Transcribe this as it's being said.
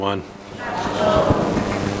For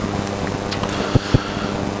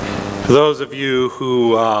those of you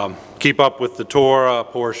who keep up with the Torah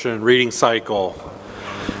portion reading cycle,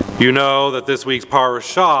 you know that this week's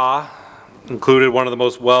parashah included one of the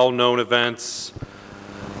most well-known events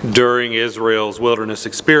during Israel's wilderness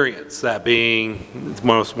experience, that being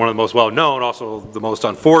one of the most well-known, also the most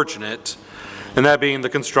unfortunate, and that being the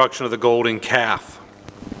construction of the golden calf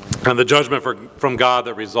and the judgment from God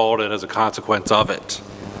that resulted as a consequence of it.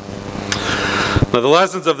 Now, the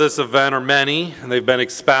lessons of this event are many, and they've been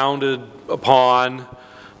expounded upon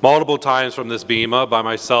multiple times from this bima by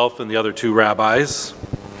myself and the other two rabbis.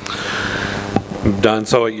 We've done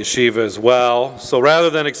so at Yeshiva as well. So rather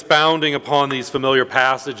than expounding upon these familiar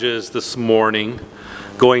passages this morning,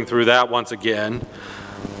 going through that once again,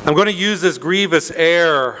 I'm going to use this grievous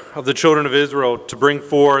error of the children of Israel to bring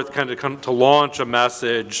forth, to launch a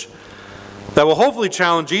message that will hopefully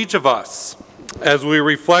challenge each of us as we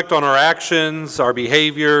reflect on our actions, our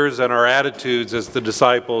behaviors, and our attitudes as the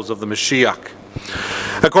disciples of the Mashiach.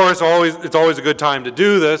 Of course, it's always a good time to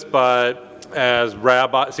do this, but as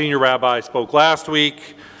Senior Rabbi spoke last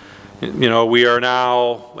week, we are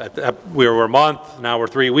now, we're a month, now we're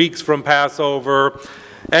 3 weeks from Passover.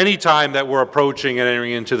 Any time that we're approaching and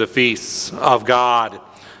entering into the feasts of God,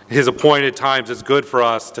 His appointed times, it's good for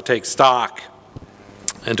us to take stock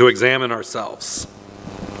and to examine ourselves.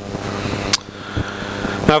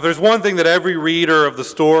 Now, if there's one thing that every reader of the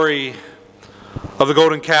story of the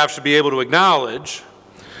golden calf should be able to acknowledge,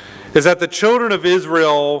 is that the children of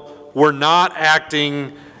Israel were not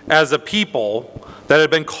acting as a people that had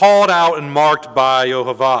been called out and marked by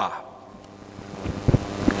Yehovah.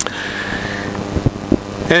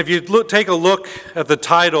 And if you take a look at the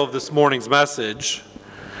title of this morning's message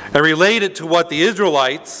and relate it to what the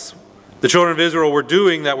Israelites, the children of Israel, were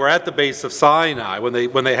doing that were at the base of Sinai when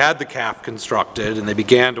they had the calf constructed and they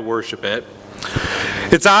began to worship it,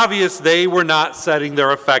 it's obvious they were not setting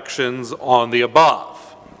their affections on the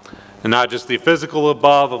above. And not just the physical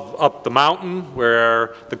above of up the mountain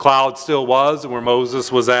where the cloud still was and where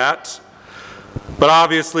Moses was at, but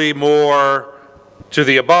obviously more to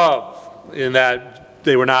the above in that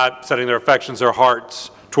they were not setting their affections, their hearts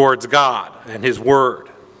towards God and His Word.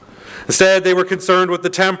 Instead, they were concerned with the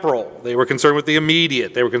temporal. They were concerned with the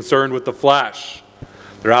immediate. They were concerned with the flesh.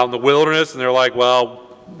 They're out in the wilderness and they're like,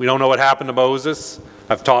 well, we don't know what happened to Moses.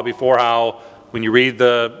 I've taught before how when you read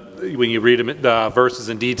the verses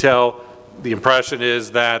in detail, the impression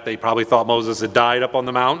is that they probably thought Moses had died up on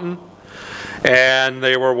the mountain. And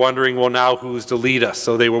they were wondering, well, now who's to lead us?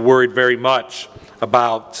 So they were worried very much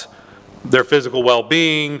about their physical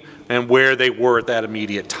well-being and where they were at that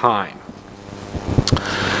immediate time.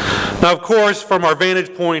 Now, of course, from our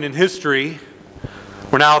vantage point in history,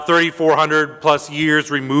 we're now 3,400 plus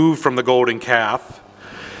years removed from the golden calf.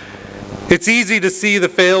 It's easy to see the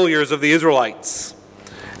failures of the Israelites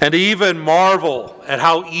and to even marvel at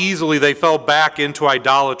how easily they fell back into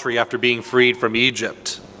idolatry after being freed from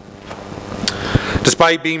Egypt.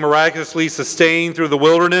 Despite being miraculously sustained through the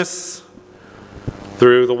wilderness,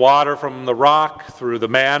 through the water from the rock, through the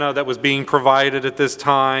manna that was being provided at this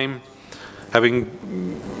time,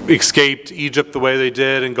 having escaped Egypt the way they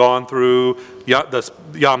did and gone through the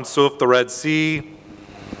Yam Suf, the Red Sea.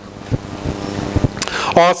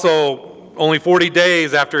 Also, only 40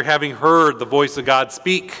 days after having heard the voice of God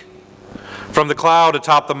speak from the cloud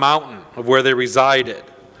atop the mountain of where they resided.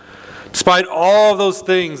 Despite all of those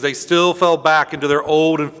things, they still fell back into the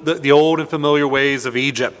old and familiar ways of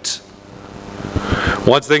Egypt.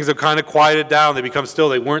 Once things have kind of quieted down, they become still.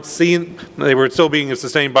 They were still being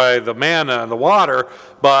sustained by the manna and the water,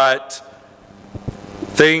 but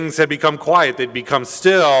things had become quiet. They'd become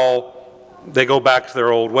still. They go back to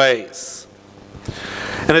their old ways.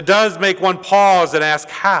 And it does make one pause and ask,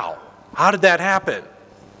 how? How did that happen?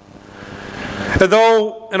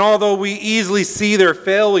 And although we easily see their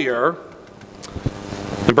failure,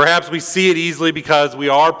 and perhaps we see it easily because we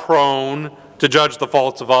are prone to judge the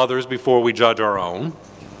faults of others before we judge our own,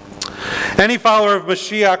 any follower of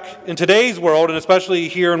Mashiach in today's world, and especially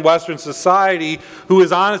here in Western society, who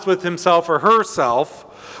is honest with himself or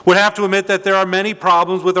herself, would have to admit that there are many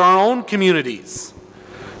problems with our own communities,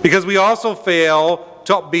 because we also fail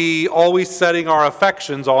to be always setting our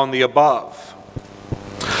affections on the above.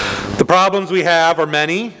 The problems we have are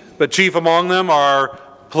many, but chief among them are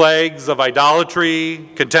plagues of idolatry,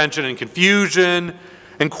 contention and confusion,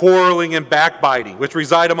 and quarreling and backbiting, which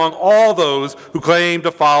reside among all those who claim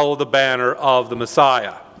to follow the banner of the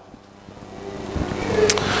Messiah.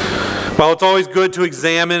 While it's always good to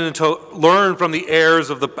examine and to learn from the errors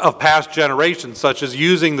of past generations, such as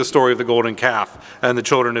using the story of the golden calf and the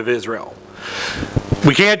children of Israel,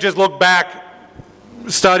 We can't just look back,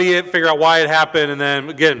 study it, figure out why it happened, and then,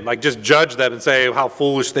 again, just judge them and say how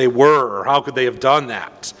foolish they were, or how could they have done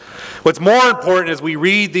that. What's more important is we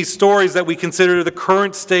read these stories that we consider the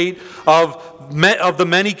current state of the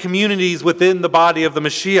many communities within the body of the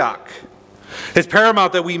Mashiach. It's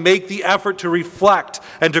paramount that we make the effort to reflect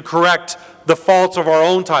and to correct the faults of our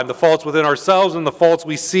own time, the faults within ourselves and the faults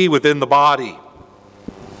we see within the body.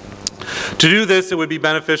 To do this, it would be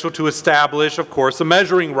beneficial to establish, of course, a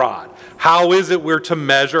measuring rod. How is it we're to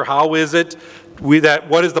measure? How is it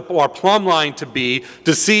what is our plumb line to be,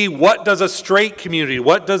 to see what does a straight community,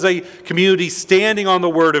 what does a community standing on the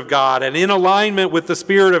Word of God and in alignment with the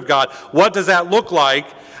Spirit of God, what does that look like,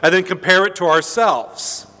 and then compare it to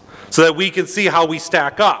ourselves so that we can see how we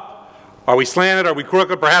stack up. Are we slanted? Are we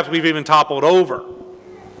crooked? Perhaps we've even toppled over.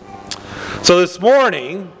 So this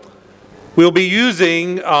morning, we'll be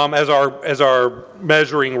using as our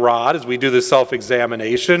measuring rod, as we do this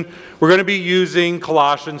self-examination, we're going to be using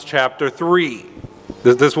Colossians chapter 3.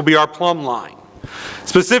 This will be our plumb line.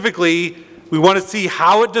 Specifically, we want to see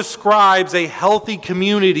how it describes a healthy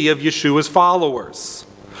community of Yeshua's followers.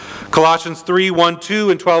 Colossians 3, 1, 2,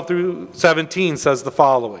 and 12 through 17 says the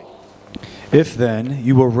following. If then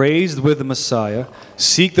you were raised with the Messiah,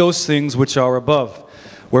 seek those things which are above,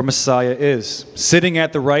 where Messiah is, sitting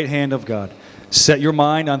at the right hand of God. Set your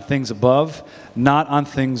mind on things above, not on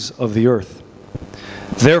things of the earth.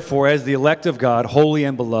 Therefore, as the elect of God, holy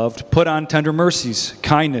and beloved, put on tender mercies,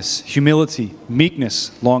 kindness, humility,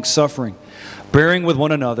 meekness, long-suffering, bearing with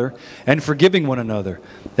one another, and forgiving one another.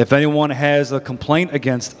 If anyone has a complaint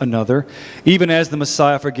against another, even as the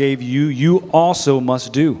Messiah forgave you, you also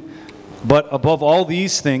must do. But above all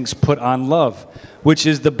these things, put on love, which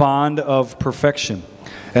is the bond of perfection.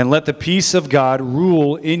 And let the peace of God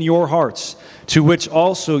rule in your hearts, to which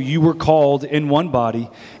also you were called in one body,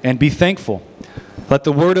 and be thankful. Let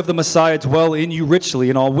the word of the Messiah dwell in you richly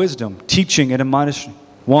in all wisdom, teaching and admonishing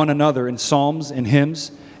one another in psalms and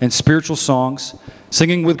hymns and spiritual songs,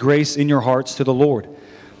 singing with grace in your hearts to the Lord.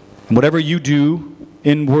 And whatever you do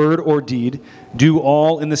in word or deed, do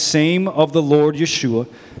all in the name of the Lord Yeshua,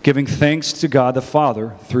 giving thanks to God the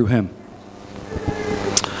Father through him.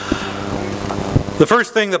 The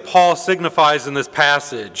first thing that Paul signifies in this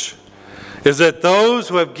passage is that those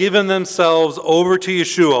who have given themselves over to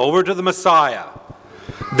Yeshua, over to the Messiah,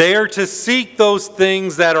 they are to seek those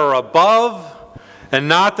things that are above and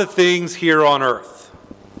not the things here on earth.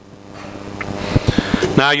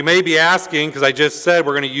 Now you may be asking, because I just said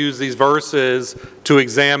we're going to use these verses to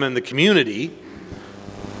examine the community,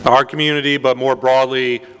 our community, but more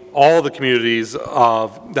broadly, all the communities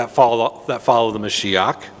that follow the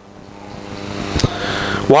Mashiach.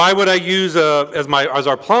 Why would I use as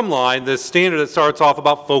our plumb line this standard that starts off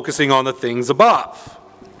about focusing on the things above?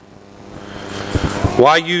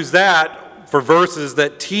 Why use that for verses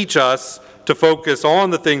that teach us to focus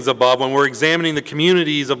on the things above when we're examining the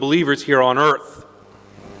communities of believers here on earth?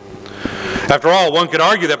 After all, one could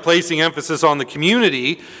argue that placing emphasis on the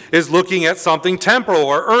community is looking at something temporal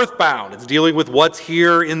or earthbound. It's dealing with what's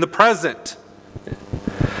here in the present.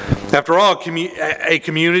 After all, a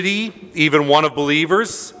community, even one of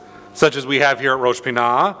believers, such as we have here at Rosh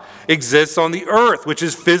Pinah, exists on the earth, which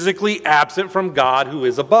is physically absent from God who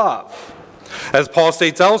is above. As Paul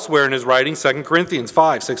states elsewhere in his writing, 2 Corinthians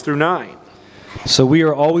 5, 6 through 9. So we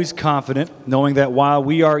are always confident, knowing that while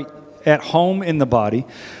we are at home in the body,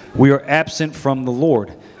 we are absent from the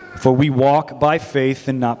Lord. For we walk by faith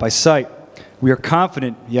and not by sight. We are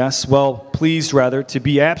confident, pleased rather, to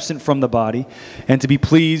be absent from the body and to be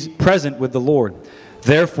present with the Lord.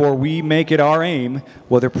 Therefore we make it our aim,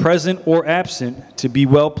 whether present or absent, to be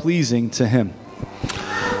well-pleasing to him.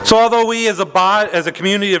 So although we as a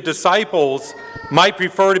community of disciples might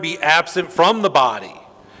prefer to be absent from the body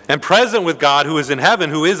and present with God who is in heaven,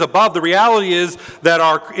 who is above, the reality is that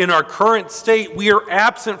in our current state, we are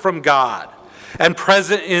absent from God and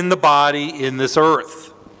present in the body in this earth.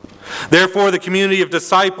 Therefore, the community of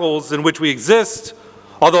disciples in which we exist,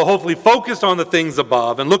 although hopefully focused on the things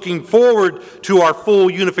above and looking forward to our full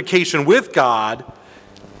unification with God,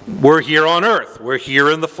 we're here on earth. We're here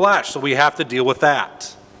in the flesh, so we have to deal with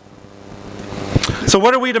that. So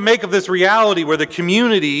what are we to make of this reality where the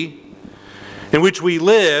community in which we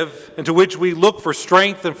live and to which we look for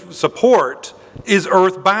strength and support is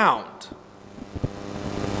earthbound?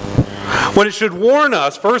 What it should warn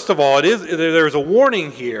us, first of all, there's a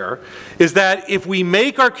warning here, is that if we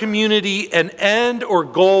make our community an end or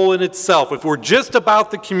goal in itself, if we're just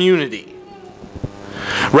about the community,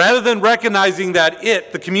 Rather than recognizing that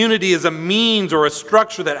the community, is a means or a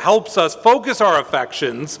structure that helps us focus our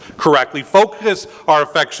affections correctly, focus our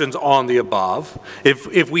affections on the above.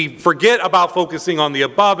 If we forget about focusing on the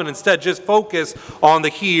above and instead just focus on the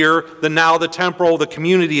here, the now, the temporal, the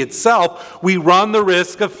community itself, we run the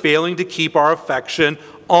risk of failing to keep our affection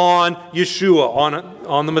on Yeshua,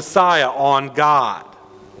 on the Messiah, on God.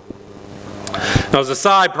 Now, as a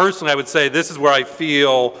side, personally, I would say this is where I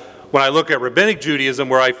feel, when I look at Rabbinic Judaism,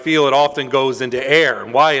 where I feel it often goes into error,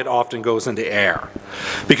 and why it often goes into error.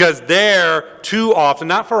 Because there, too often,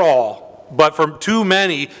 not for all, but for too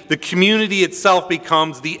many, the community itself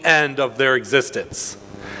becomes the end of their existence.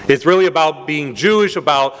 It's really about being Jewish,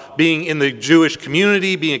 about being in the Jewish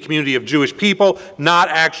community, being a community of Jewish people, not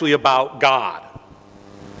actually about God.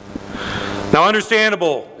 Now,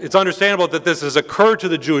 it's understandable that this has occurred to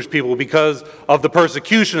the Jewish people because of the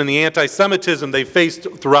persecution and the anti-Semitism they faced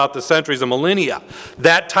throughout the centuries and millennia.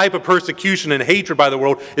 That type of persecution and hatred by the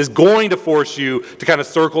world is going to force you to kind of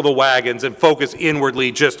circle the wagons and focus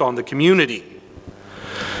inwardly just on the community.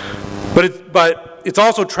 But it's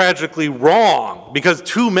also tragically wrong because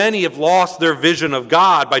too many have lost their vision of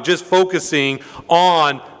God by just focusing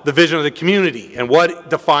on the vision of the community and what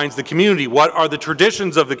defines the community. What are the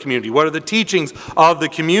traditions of the community? What are the teachings of the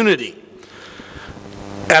community?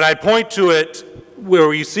 And I point to it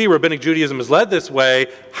where you see Rabbinic Judaism is led this way,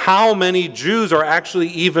 how many Jews are actually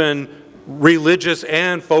even religious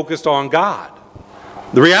and focused on God.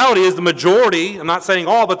 The reality is the majority, I'm not saying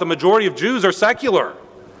all, but the majority of Jews are secular.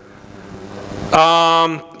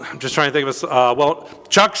 I'm just trying to think of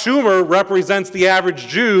Chuck Schumer represents the average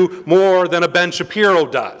Jew more than a Ben Shapiro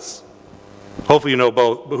does. Hopefully you know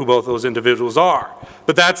who both those individuals are.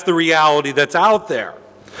 But that's the reality that's out there.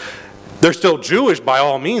 They're still Jewish by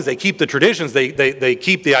all means. They keep the traditions. They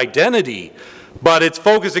keep the identity. But it's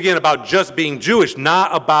focused again about just being Jewish,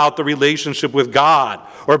 not about the relationship with God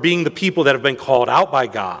or being the people that have been called out by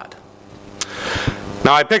God.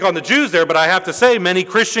 Now, I pick on the Jews there, but I have to say many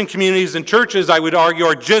Christian communities and churches, I would argue,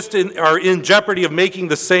 are in jeopardy of making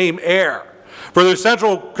the same error. For their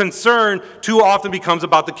central concern too often becomes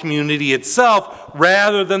about the community itself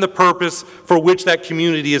rather than the purpose for which that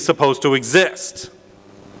community is supposed to exist.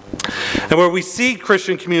 And where we see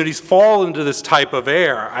Christian communities fall into this type of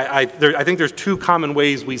error, I think there's two common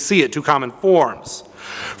ways we see it, two common forms.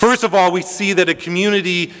 First of all, we see that a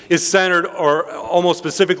community is centered or almost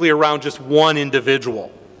specifically around just one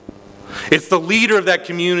individual. It's the leader of that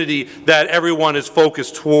community that everyone is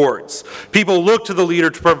focused towards. People look to the leader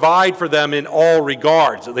to provide for them in all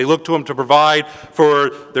regards. They look to him to provide for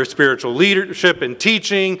their spiritual leadership and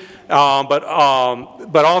teaching, but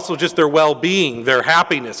also just their well-being, their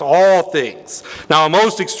happiness, all things. Now, in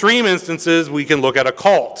most extreme instances, we can look at a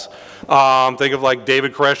cult. Think of like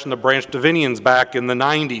David Koresh and the Branch Davidians back in the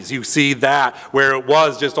 90s. You see that, where it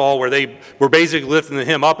was just all where they were basically lifting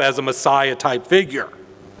him up as a Messiah-type figure.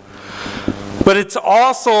 But it's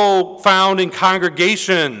also found in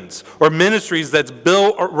congregations or ministries that's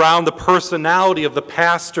built around the personality of the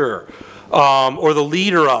pastor or the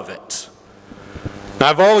leader of it. Now,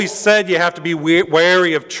 I've always said you have to be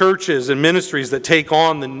wary of churches and ministries that take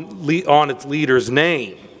on its leader's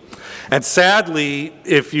name. And sadly,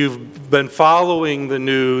 if you've been following the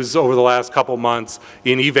news over the last couple months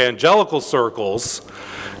in evangelical circles,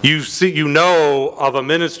 you know of a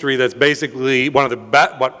ministry that's basically one of the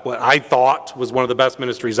what I thought was one of the best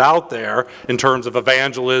ministries out there in terms of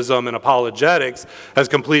evangelism and apologetics has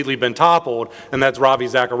completely been toppled, and that's Ravi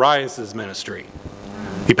Zacharias' ministry.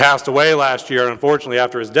 He passed away last year, and unfortunately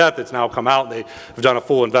after his death it's now come out and they have done a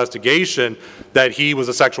full investigation that he was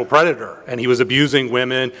a sexual predator and he was abusing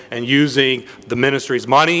women and using the ministry's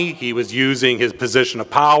money. He was using his position of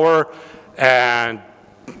power, and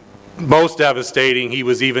most devastating, he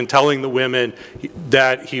was even telling the women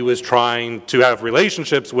that he was trying to have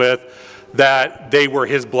relationships with that they were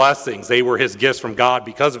his blessings, they were his gifts from God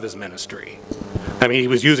because of his ministry. I mean, he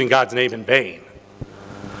was using God's name in vain.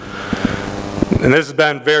 And this has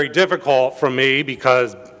been very difficult for me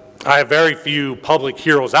because I have very few public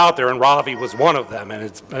heroes out there, and Ravi was one of them,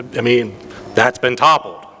 and that's been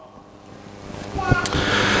toppled.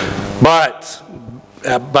 But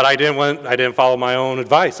I didn't follow my own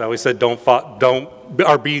advice. I always said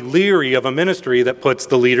be leery of a ministry that puts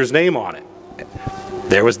the leader's name on it.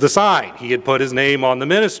 There was the sign. He had put his name on the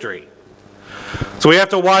ministry. So we have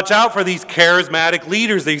to watch out for these charismatic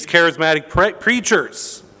leaders, these charismatic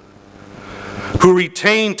preachers who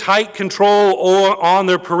retain tight control on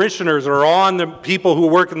their parishioners or on the people who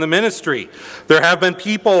work in the ministry. There have been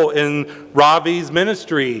people in Ravi's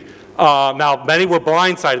ministry. Now, many were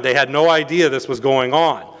blindsided. They had no idea this was going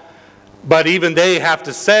on. But even they have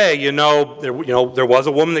to say, there was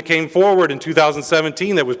a woman that came forward in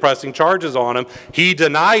 2017 that was pressing charges on him. He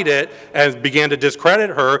denied it and began to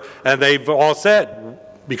discredit her, and they've all said,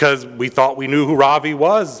 because we thought we knew who Ravi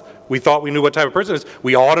was, we thought we knew what type of person he is,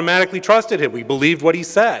 we automatically trusted him. We believed what he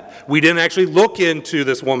said. We didn't actually look into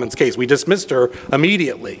this woman's case. We dismissed her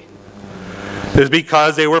immediately. It's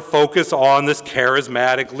because they were focused on this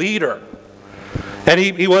charismatic leader. And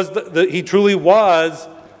he truly was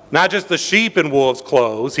not just the sheep in wolves'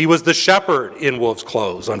 clothes, he was the shepherd in wolves'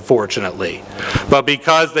 clothes, unfortunately. But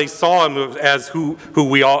because they saw him as who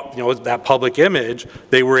we all, that public image,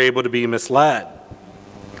 they were able to be misled.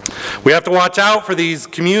 We have to watch out for these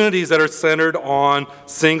communities that are centered on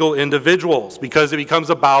single individuals, because it becomes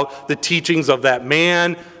about the teachings of that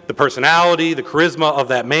man, the personality, the charisma of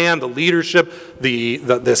that man, the leadership,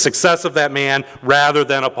 the success of that man, rather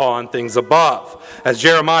than upon things above. As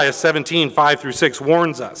Jeremiah 17:5-6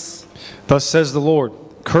 warns us. Thus says the Lord,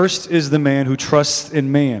 cursed is the man who trusts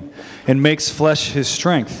in man and makes flesh his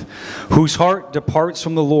strength, whose heart departs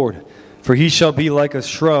from the Lord. For he shall be like a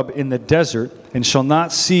shrub in the desert, and shall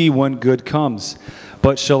not see when good comes,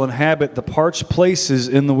 but shall inhabit the parched places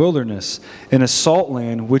in the wilderness, in a salt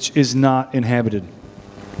land which is not inhabited.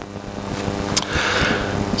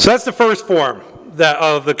 So that's the first form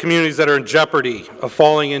of the communities that are in jeopardy of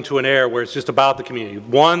falling into an error where it's just about the community.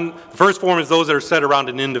 The first form is those that are centered around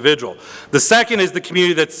an individual. The second is the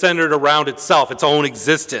community that's centered around itself, its own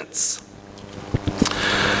existence.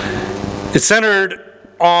 It's centered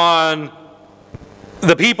on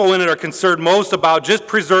the people in it are concerned most about just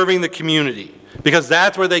preserving the community, because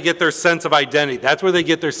that's where they get their sense of identity. That's where they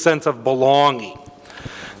get their sense of belonging.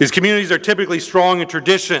 These communities are typically strong in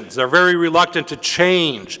traditions. They're very reluctant to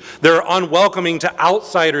change. They're unwelcoming to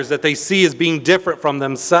outsiders that they see as being different from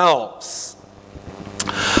themselves.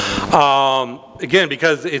 Again,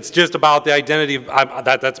 because it's just about the identity of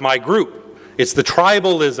that's my group. It's the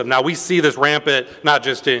tribalism. Now, we see this rampant, not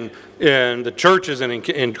just in the churches and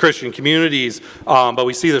in Christian communities, but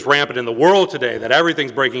we see this rampant in the world today, that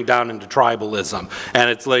everything's breaking down into tribalism. And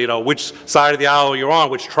it's like, which side of the aisle you're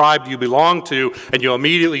on, which tribe do you belong to, and you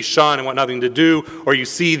immediately shun and want nothing to do, or you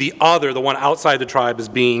see the other, the one outside the tribe, as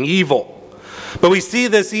being evil. But we see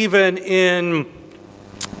this even in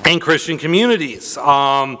Christian communities.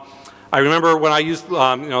 I remember when I used,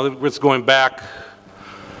 it's going back,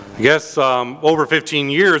 I guess over 15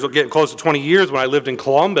 years, or getting close to 20 years, when I lived in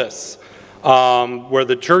Columbus, where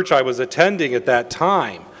the church I was attending at that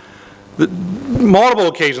time. Multiple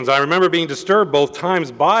occasions, I remember being disturbed both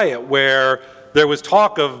times by it, where there was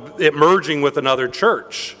talk of it merging with another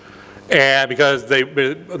church. And because they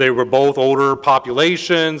were both older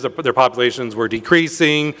populations, their populations were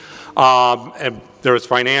decreasing, and there was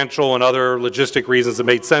financial and other logistic reasons that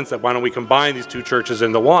made sense that why don't we combine these two churches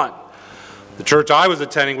into one. The church I was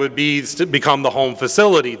attending would become the home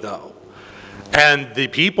facility, though. And the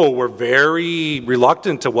people were very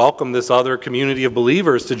reluctant to welcome this other community of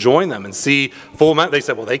believers to join them and see full members. They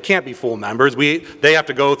said, well, they can't be full members. They have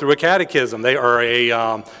to go through a catechism. They are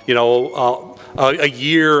a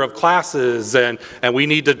year of classes, and we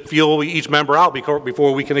need to feel each member out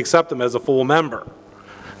before we can accept them as a full member.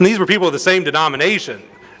 And these were people of the same denomination.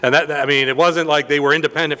 And it wasn't like they were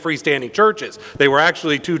independent freestanding churches. They were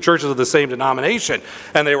actually two churches of the same denomination,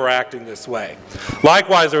 and they were acting this way.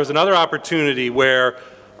 Likewise, there was another opportunity where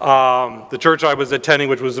the church I was attending,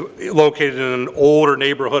 which was located in an older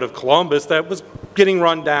neighborhood of Columbus, that was getting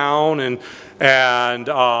run down, and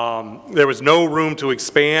there was no room to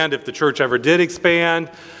expand if the church ever did expand.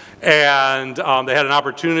 And they had an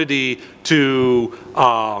opportunity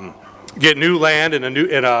to get new land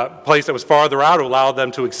in a place that was farther out, to allow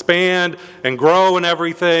them to expand and grow and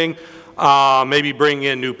everything, maybe bring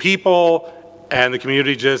in new people, and the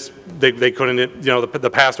community just, they couldn't, the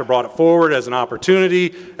pastor brought it forward as an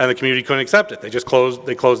opportunity, and the community couldn't accept it. They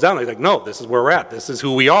closed down. They're like, no, this is where we're at. This is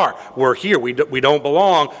who we are. We're here. We don't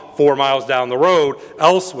belong 4 miles down the road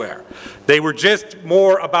elsewhere. They were just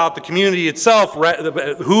more about the community itself,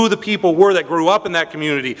 who the people were that grew up in that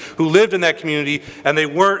community, who lived in that community, and they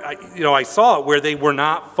weren't, I saw it where they were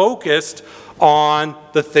not focused on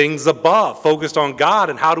the things above, focused on God,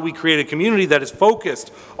 and how do we create a community that is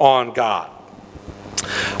focused on God.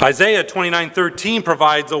 Isaiah 29:13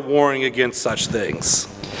 provides a warning against such things.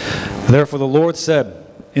 Therefore the Lord said,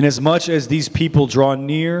 inasmuch as these people draw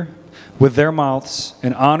near with their mouths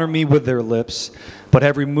and honor me with their lips, but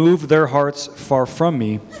have removed their hearts far from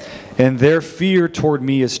me, and their fear toward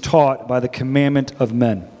me is taught by the commandment of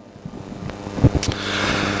men.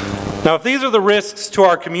 Now, if these are the risks to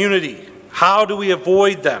our community, How do we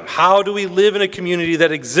avoid them? How do we live in a community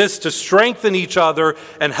that exists to strengthen each other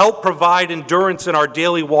and help provide endurance in our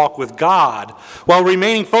daily walk with God while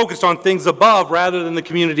remaining focused on things above rather than the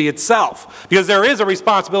community itself? Because there is a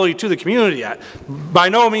responsibility to the community. By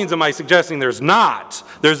no means am I suggesting there's not.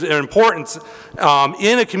 There's an importance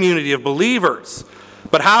in a community of believers.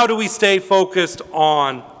 But how do we stay focused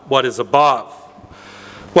on what is above?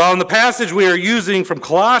 Well, in the passage we are using from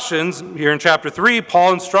Colossians, here in chapter 3,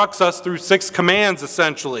 Paul instructs us through 6 commands,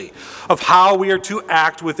 essentially, of how we are to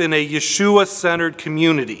act within a Yeshua-centered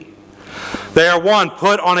community. They are: 1,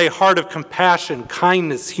 put on a heart of compassion,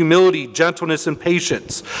 kindness, humility, gentleness, and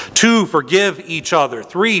patience. 2, forgive each other.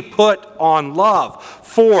 3, put on love.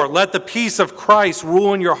 4, let the peace of Christ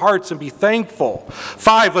rule in your hearts and be thankful.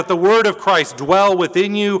 5, let the word of Christ dwell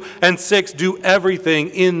within you. And 6, do everything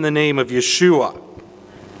in the name of Yeshua.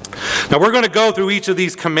 Now we're going to go through each of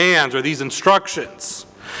these commands or these instructions.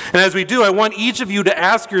 And as we do, I want each of you to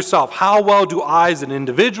ask yourself, how well do I as an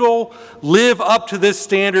individual live up to this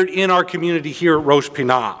standard in our community here at Rosh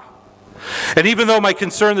Pinah? And even though my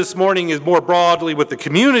concern this morning is more broadly with the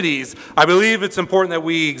communities, I believe it's important that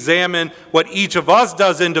we examine what each of us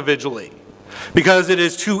does individually. Because it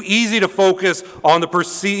is too easy to focus on the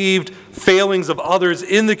perceived failings of others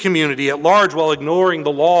in the community at large while ignoring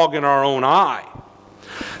the log in our own eye.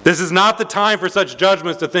 This is not the time for such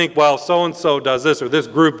judgments to think, well, so-and-so does this or this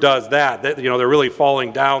group does that. They're really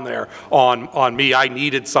falling down there on me. I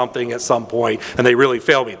needed something at some point and they really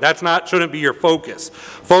failed me. Shouldn't be your focus.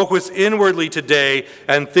 Focus inwardly today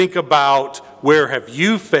and think about, where have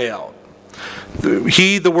you failed?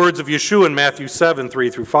 Heed the words of Yeshua in Matthew 7,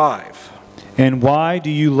 3-5. And why do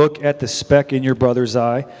you look at the speck in your brother's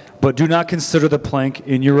eye, but do not consider the plank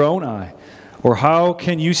in your own eye? Or how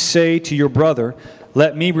can you say to your brother,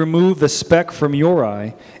 let me remove the speck from your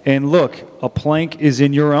eye, and look, a plank is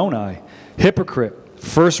in your own eye? Hypocrite,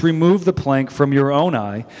 first remove the plank from your own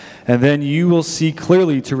eye, and then you will see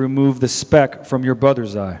clearly to remove the speck from your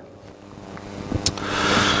brother's eye.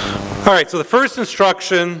 All right, so the first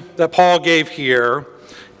instruction that Paul gave here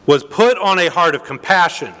was put on a heart of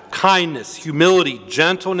compassion, kindness, humility,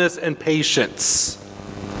 gentleness, and patience.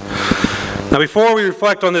 Now, before we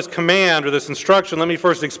reflect on this command or this instruction, let me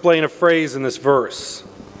first explain a phrase in this verse.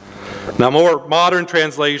 Now, more modern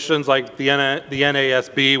translations like the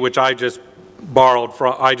NASB, which I just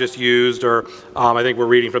used, or I think we're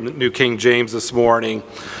reading from the New King James this morning,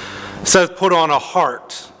 says put on a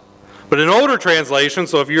heart. But in older translations,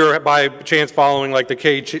 so if you're by chance following like the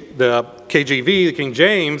KJV, the King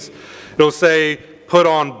James, it'll say put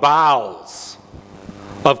on bowels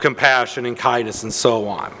of compassion and kindness and so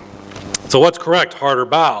on. So what's correct, heart or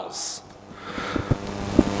bowels?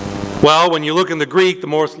 Well, when you look in the Greek, the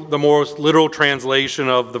more literal translation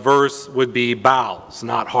of the verse would be bowels,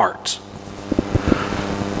 not heart.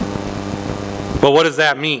 But what does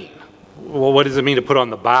that mean? Well, what does it mean to put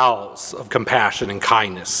on the bowels of compassion and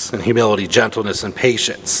kindness and humility, gentleness, and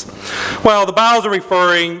patience? Well, the bowels are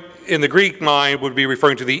referring, in the Greek mind, would be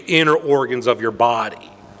referring to the inner organs of your body,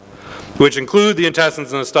 which include the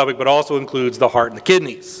intestines and the stomach, but also includes the heart and the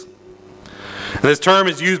kidneys. And this term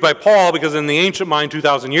is used by Paul because in the ancient mind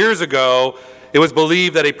 2,000 years ago, it was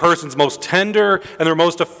believed that a person's most tender and their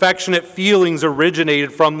most affectionate feelings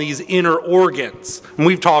originated from these inner organs. And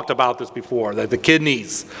we've talked about this before, that the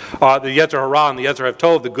kidneys, the Yetzer Hara and the Yetzer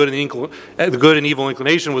Tov, the good and evil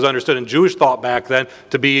inclination was understood in Jewish thought back then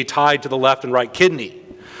to be tied to the left and right kidney.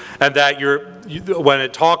 And that when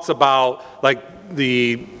it talks about like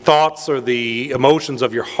the thoughts or the emotions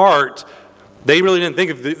of your heart, they really didn't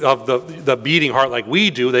think of the beating heart like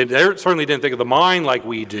we do. They certainly didn't think of the mind like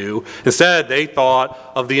we do. Instead, they thought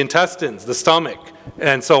of the intestines, the stomach,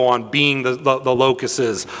 and so on, being the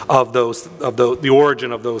locuses of the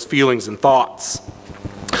origin of those feelings and thoughts.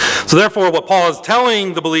 So therefore, what Paul is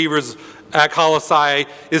telling the believers at Colossae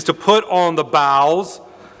is to put on the bowels.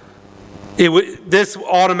 This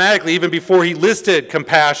automatically, even before he listed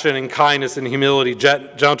compassion and kindness and humility,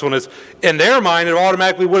 gentleness, in their mind, it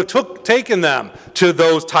automatically would have taken them to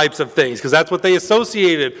those types of things, because that's what they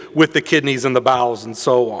associated with the kidneys and the bowels and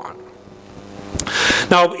so on.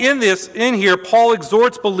 Now, in here, Paul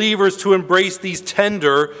exhorts believers to embrace these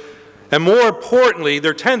tender, and more importantly,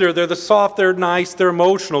 they're tender, they're the soft, they're nice, they're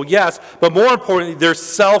emotional, yes, but more importantly, they're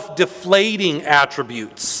self-deflating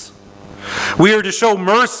attributes. We are to show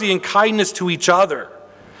mercy and kindness to each other,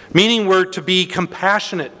 meaning we're to be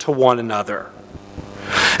compassionate to one another.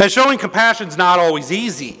 And showing compassion is not always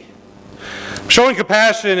easy. Showing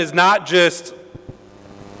compassion is not just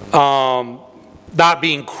not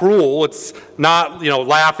being cruel. It's not,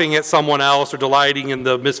 laughing at someone else or delighting in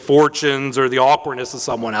the misfortunes or the awkwardness of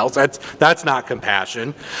someone else. That's not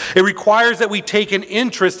compassion. It requires that we take an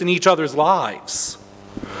interest in each other's lives.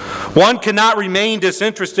 One cannot remain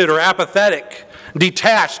disinterested or apathetic,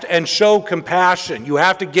 detached, and show compassion. You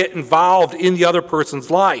have to get involved in the other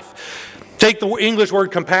person's life. Take the English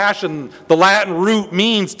word compassion. The Latin root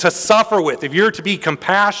means to suffer with. If you're to be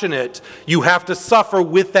compassionate, you have to suffer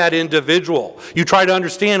with that individual. You try to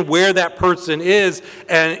understand where that person is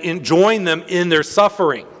and join them in their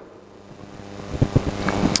suffering.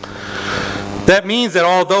 That means that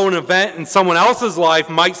although an event in someone else's life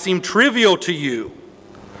might seem trivial to you,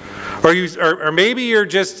 or maybe you're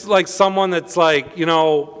just like someone that's like,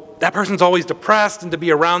 that person's always depressed, and to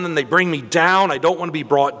be around them, they bring me down. I don't want to be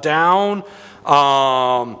brought down.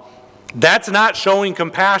 That's not showing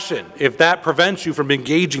compassion if that prevents you from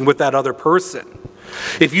engaging with that other person.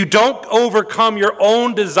 If you don't overcome your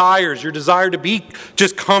own desires, your desire to be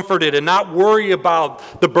just comforted and not worry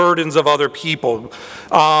about the burdens of other people,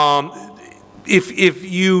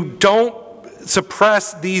 if you don't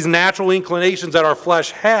suppress these natural inclinations that our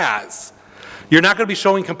flesh has, you're not going to be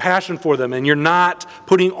showing compassion for them, and you're not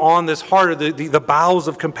putting on this heart, or the bowels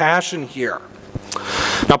of compassion here.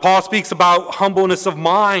 Now, Paul speaks about humbleness of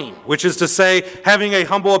mind, which is to say, having a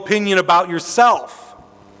humble opinion about yourself.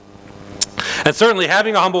 And certainly,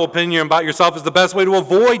 having a humble opinion about yourself is the best way to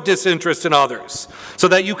avoid disinterest in others, so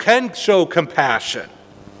that you can show compassion.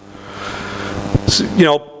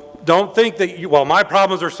 Don't think that, my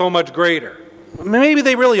problems are so much greater. Maybe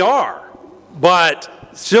they really are, but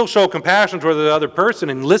still show compassion toward the other person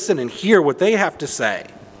and listen and hear what they have to say.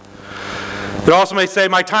 It also may say,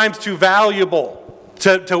 my time's too valuable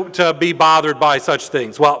to be bothered by such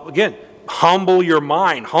things. Well, again, humble your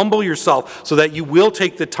mind, humble yourself so that you will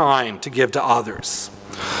take the time to give to others.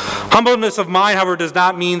 Humbleness of mind, however, does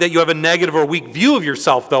not mean that you have a negative or weak view of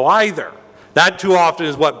yourself, though, either. That too often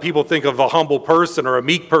is what people think of a humble person or a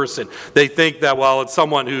meek person. They think that, it's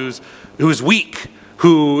someone who's weak,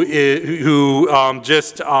 who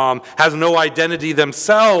just has no identity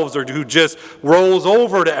themselves, or who just rolls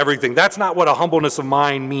over to everything. That's not what a humbleness of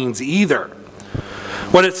mind means either.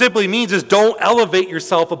 What it simply means is don't elevate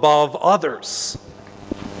yourself above others.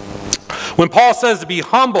 When Paul says to be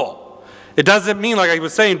humble, it doesn't mean, like I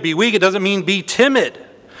was saying, be weak. It doesn't mean be timid.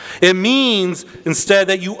 It means instead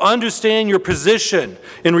that you understand your position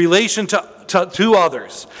in relation to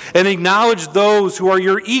others, and acknowledge those who are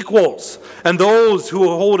your equals and those who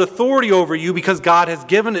hold authority over you because God has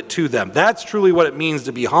given it to them. That's truly what it means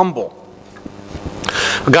to be humble.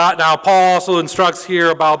 Now, Paul also instructs here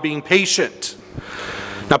about being patient.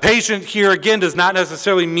 Now, patient here, again, does not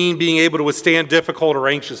necessarily mean being able to withstand difficult or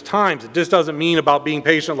anxious times. It just doesn't mean about being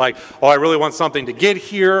patient like, I really want something to get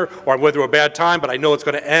here, or I'm going through a bad time, but I know it's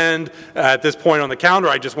going to end at this point on the calendar.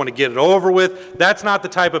 I just want to get it over with. That's not the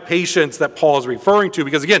type of patience that Paul is referring to,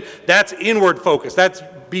 because, again, that's inward focus. That's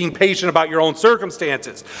being patient about your own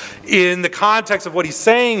circumstances. In the context of what he's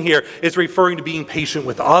saying here, it's referring to being patient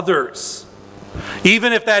with others.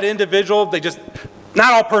 Even if that individual,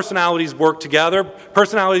 not all personalities work together.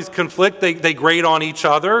 Personalities conflict. They grate on each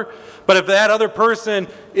other. But if that other person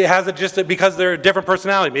because they're a different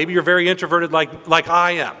personality, maybe you're very introverted like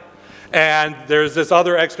I am, and there's this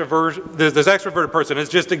other extroverted person. It's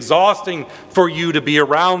just exhausting for you to be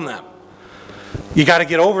around them. You got to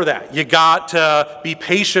get over that. You got to be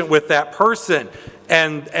patient with that person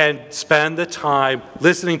and spend the time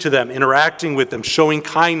listening to them, interacting with them, showing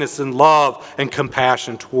kindness and love and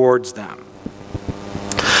compassion towards them.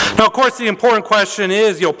 Now, of course, the important question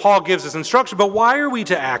is, Paul gives us instruction, but why are we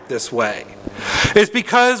to act this way? It's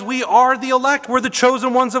because we are the elect. We're the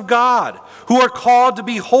chosen ones of God who are called to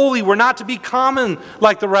be holy. We're not to be common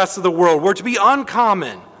like the rest of the world. We're to be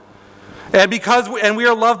uncommon. And we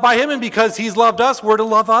are loved by him, and because he's loved us, we're to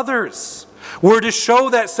love others. We're to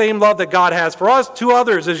show that same love that God has for us to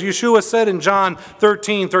others, as Yeshua said in John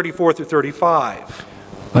 13:34-35.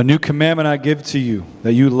 A new commandment I give to you,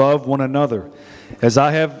 that you love one another. As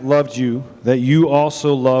I have loved you, that you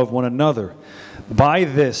also love one another. By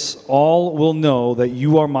this, all will know that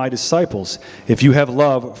you are my disciples, if you have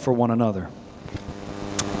love for one another.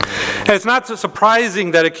 And it's not so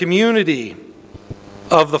surprising that a community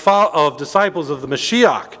of disciples of the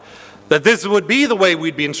Mashiach, that this would be the way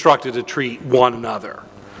we'd be instructed to treat one another.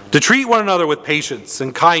 To treat one another with patience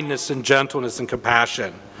and kindness and gentleness and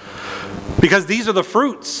compassion. Because these are the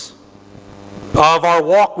fruits of our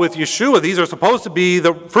walk with Yeshua. These are supposed to be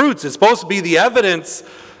the fruits. It's supposed to be the evidence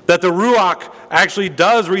that the Ruach actually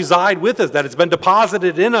does reside with us, that it's been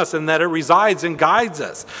deposited in us, and that it resides and guides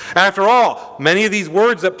us. After all, many of these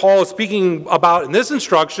words that Paul is speaking about in this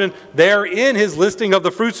instruction, they're in his listing of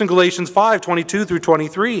the fruits in Galatians 5:22 through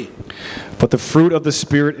 23. But the fruit of the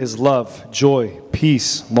Spirit is love, joy,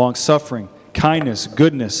 peace, long-suffering, kindness,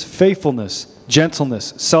 goodness, faithfulness,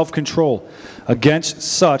 gentleness, self-control. Against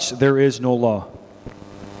such there is no law.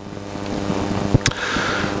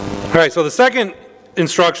 All right, so the second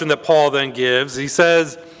instruction that Paul then gives, he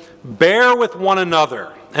says, bear with one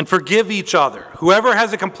another and forgive each other. Whoever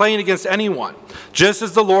has a complaint against anyone, just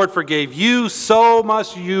as the Lord forgave you, so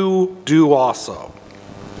must you do also.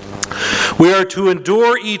 We are to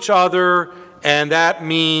endure each other, and that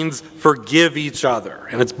means forgive each other.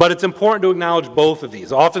 But it's important to acknowledge both of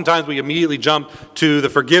these. Oftentimes we immediately jump to the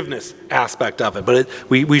forgiveness aspect of it, but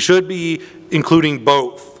we should be including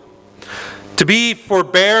both. To be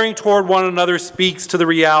forbearing toward one another speaks to the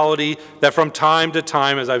reality that from time to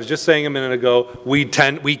time, as I was just saying a minute ago, we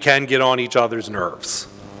can get on each other's nerves.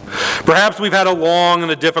 Perhaps we've had a long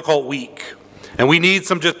and a difficult week, and we need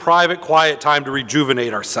some just private, quiet time to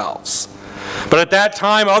rejuvenate ourselves. But at that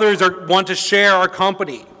time, others want to share our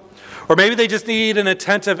company. Or maybe they just need an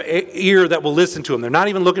attentive ear that will listen to them. They're not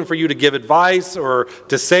even looking for you to give advice or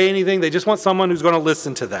to say anything. They just want someone who's going to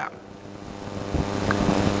listen to them.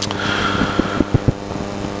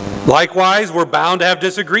 Likewise, we're bound to have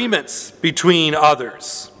disagreements between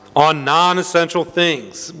others on non-essential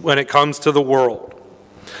things when it comes to the world.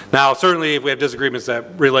 Now, certainly if we have disagreements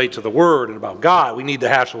that relate to the Word and about God, we need to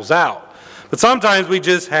hash those out. But sometimes we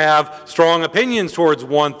just have strong opinions towards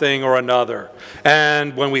one thing or another.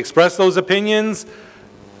 And when we express those opinions,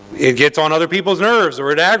 it gets on other people's nerves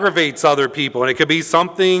or it aggravates other people. And it could be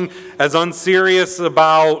something as unserious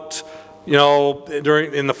about,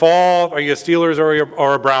 in the fall, are you a Steelers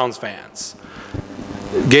or a Browns fans?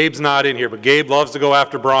 Gabe's not in here, but Gabe loves to go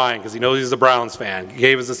after Brian because he knows he's a Browns fan.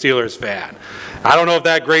 Gabe is a Steelers fan. I don't know if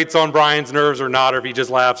that grates on Brian's nerves or not, or if he just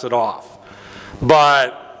laughs it off.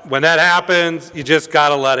 But when that happens, you just got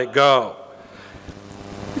to let it go.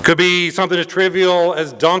 It could be something as trivial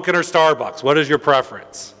as Dunkin' or Starbucks. What is your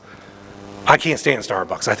preference? I can't stand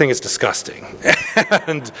Starbucks. I think it's disgusting.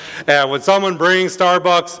 and when someone brings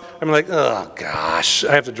Starbucks, I'm like, oh gosh,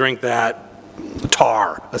 I have to drink that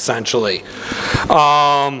tar, essentially.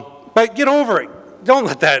 But get over it. Don't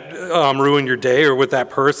let that ruin your day or with that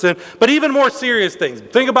person. But even more serious things.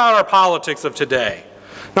 Think about our politics of today.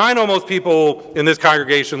 Now, I know most people in this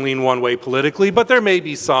congregation lean one way politically, but there may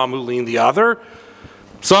be some who lean the other.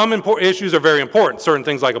 Some issues are very important, certain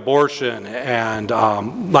things like abortion and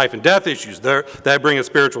life and death issues, that bring a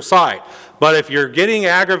spiritual side. But if you're getting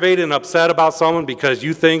aggravated and upset about someone because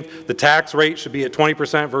you think the tax rate should be at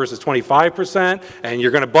 20% versus 25%, and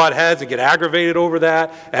you're going to butt heads and get aggravated over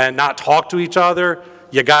that and not talk to each other,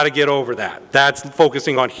 you got to get over that. That's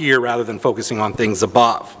focusing on here rather than focusing on things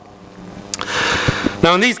above.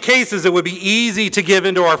 Now, in these cases, it would be easy to give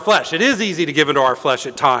into our flesh. It is easy to give into our flesh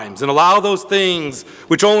at times and allow those things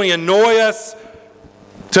which only annoy us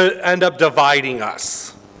to end up dividing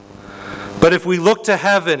us. But if we look to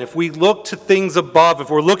heaven, if we look to things above, if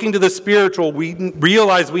we're looking to the spiritual, we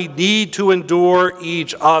realize we need to endure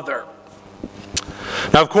each other.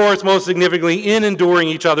 Now, of course, most significantly, in enduring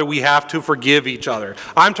each other, we have to forgive each other.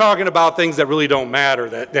 I'm talking about things that really don't matter,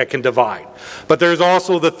 that can divide. But there's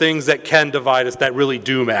also the things that can divide us that really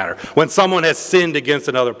do matter. When someone has sinned against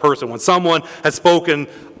another person, when someone has spoken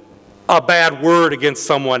a bad word against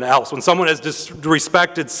someone else, when someone has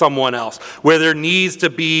disrespected someone else, where there needs to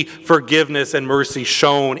be forgiveness and mercy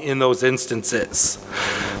shown in those instances.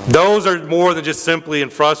 Those are more than just simply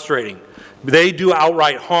and frustrating. They do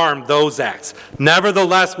outright harm, those acts.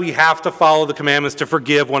 Nevertheless, we have to follow the commandments to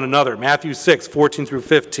forgive one another. Matthew 6:14 through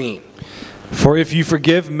 15. For if you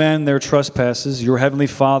forgive men their trespasses, your heavenly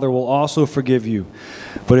Father will also forgive you.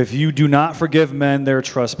 But if you do not forgive men their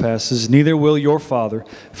trespasses, neither will your Father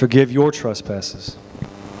forgive your trespasses.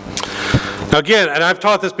 Now again, and I've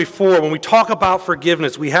taught this before, when we talk about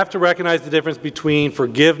forgiveness, we have to recognize the difference between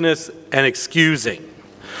forgiveness and excusing.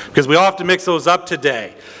 Because we often mix those up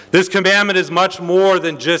today. This commandment is much more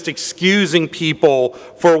than just excusing people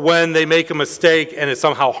for when they make a mistake and it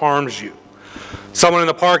somehow harms you. Someone in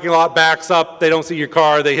the parking lot backs up, they don't see your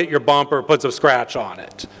car, they hit your bumper, puts a scratch on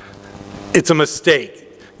it. It's a mistake.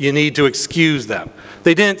 You need to excuse them.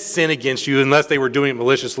 They didn't sin against you unless they were doing it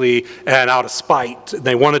maliciously and out of spite.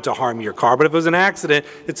 They wanted to harm your car. But if it was an accident,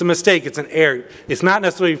 it's a mistake, it's an error. It's not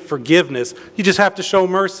necessarily forgiveness. You just have to show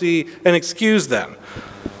mercy and excuse them.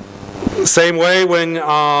 Same way when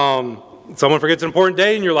someone forgets an important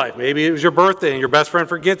day in your life. Maybe it was your birthday and your best friend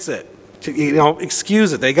forgets it.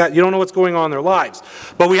 excuse it. You don't know what's going on in their lives.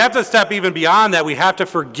 But we have to step even beyond that. We have to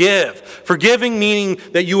forgive. Forgiving meaning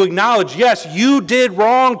that you acknowledge, yes, you did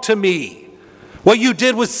wrong to me. What you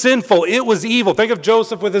did was sinful. It was evil. Think of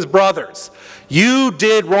Joseph with his brothers. You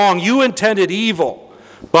did wrong. You intended evil.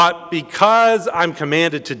 But because I'm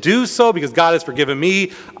commanded to do so, because God has forgiven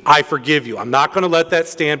me, I forgive you. I'm not going to let that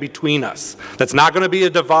stand between us. That's not going to be a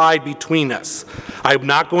divide between us. I'm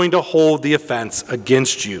not going to hold the offense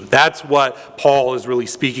against you. That's what Paul is really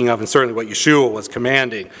speaking of, and certainly what Yeshua was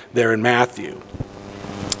commanding there in Matthew.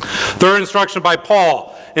 Third instruction by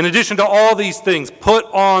Paul, in addition to all these things, put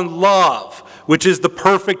on love, which is the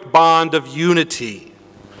perfect bond of unity.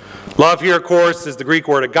 Love here, of course, is the Greek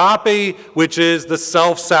word agape, which is the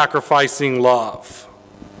self-sacrificing love.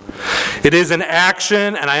 It is an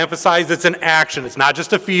action, and I emphasize it's an action. It's not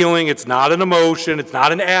just a feeling. It's not an emotion. It's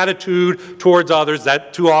not an attitude towards others.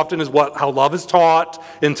 That too often is how love is taught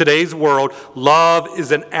in today's world. Love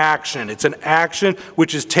is an action. It's an action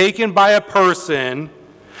which is taken by a person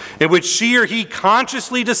in which she or he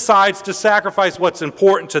consciously decides to sacrifice what's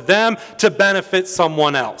important to them to benefit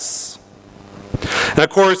someone else. And of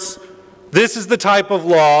course, this is the type of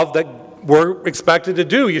love that we're expected to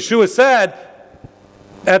do. Yeshua said,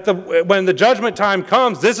 when the judgment time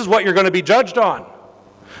comes, this is what you're going to be judged on.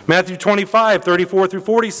 Matthew 25, 34 through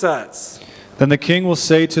 40 says, Then the king will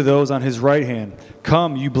say to those on his right hand,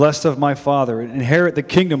 Come, you blessed of my Father, and inherit the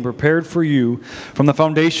kingdom prepared for you from the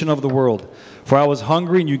foundation of the world. For I was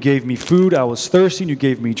hungry, and you gave me food. I was thirsty, and you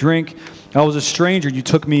gave me drink. I was a stranger, and you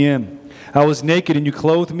took me in. I was naked, and you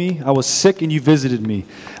clothed me. I was sick, and you visited me.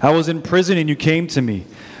 I was in prison, and you came to me.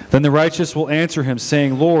 Then the righteous will answer him,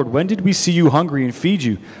 saying, Lord, when did we see you hungry and feed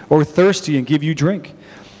you, or thirsty and give you drink?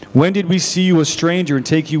 When did we see you a stranger and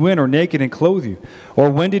take you in, or naked and clothe you? Or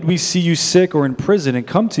when did we see you sick or in prison and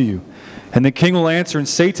come to you? And the king will answer and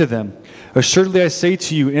say to them, Assuredly I say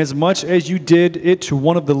to you, inasmuch as you did it to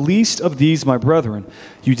one of the least of these my brethren,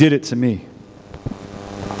 you did it to me.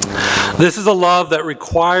 This is a love that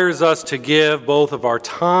requires us to give both of our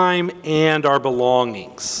time and our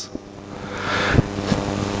belongings.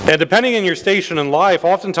 And depending on your station in life,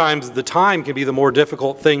 oftentimes the time can be the more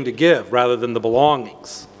difficult thing to give rather than the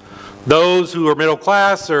belongings. Those who are middle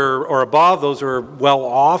class or above, those who are well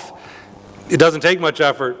off, it doesn't take much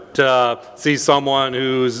effort to see someone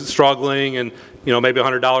who's struggling and maybe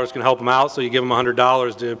 $100 can help them out, so you give them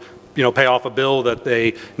 $100 to pay off a bill that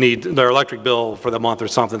they need, their electric bill for the month or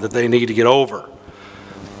something that they need to get over.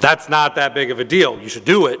 That's not that big of a deal. You should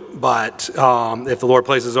do it, but if the Lord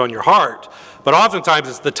places it on your heart. But oftentimes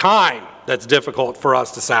it's the time that's difficult for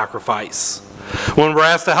us to sacrifice. When we're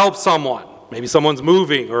asked to help someone, maybe someone's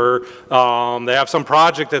moving or they have some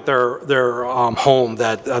project at their home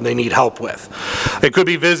that they need help with. It could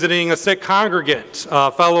be visiting a sick congregant,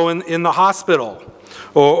 a fellow in the hospital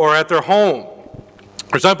or at their home.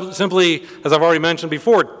 Or simply, as I've already mentioned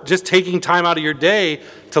before, just taking time out of your day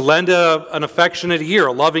to lend an affectionate ear,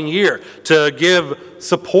 a loving ear, to give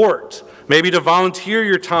support, maybe to volunteer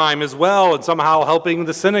your time as well and somehow helping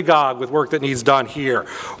the synagogue with work that needs done here.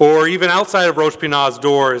 Or even outside of Rosh Pinah's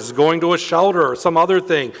doors, going to a shelter or some other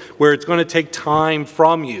thing where it's going to take time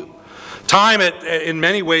from you. Time, in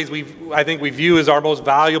many ways, I think we view as our most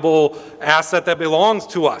valuable asset that belongs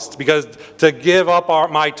to us, because to give up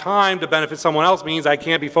my time to benefit someone else means I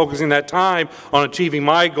can't be focusing that time on achieving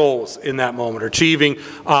my goals in that moment, or achieving,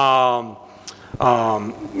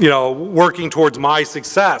 working towards my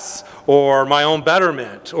success or my own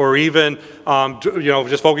betterment, or even,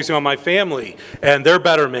 just focusing on my family and their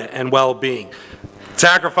betterment and well-being.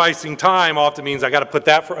 Sacrificing time often means I got to put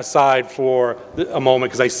that aside for a moment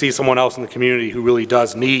because I see someone else in the community who really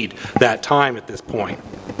does need that time at this point.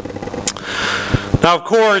 Now, of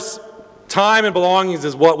course, time and belongings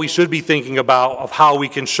is what we should be thinking about of how we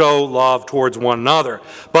can show love towards one another.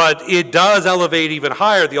 But it does elevate even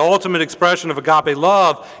higher. The ultimate expression of agape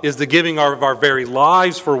love is the giving of our very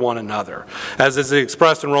lives for one another, as is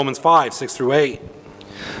expressed in Romans 5, 6 through 8.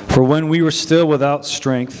 For when we were still without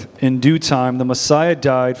strength, in due time the Messiah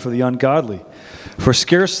died for the ungodly. For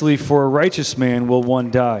scarcely for a righteous man will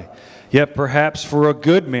one die, yet perhaps for a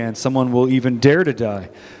good man someone will even dare to die.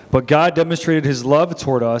 But God demonstrated his love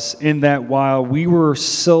toward us in that while we were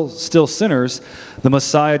still sinners, the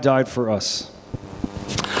Messiah died for us.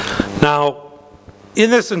 Now,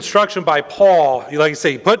 in this instruction by Paul, like I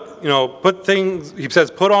say, put things, he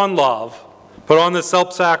says, put on love. Put on the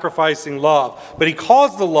self-sacrificing love. But he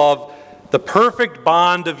calls the love the perfect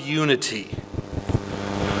bond of unity.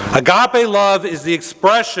 Agape love is the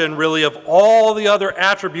expression, really, of all the other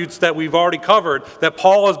attributes that we've already covered that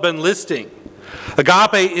Paul has been listing.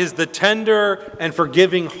 Agape is the tender and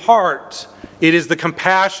forgiving heart. It is the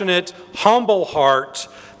compassionate, humble heart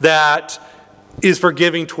that is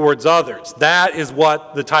forgiving towards others. That is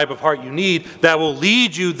what the type of heart you need that will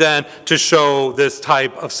lead you then to show this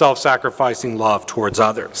type of self-sacrificing love towards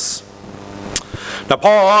others. Now,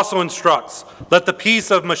 Paul also instructs, let the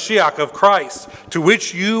peace of Mashiach, of Christ, to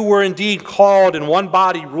which you were indeed called in one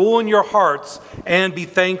body, rule in your hearts, and be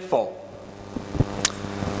thankful.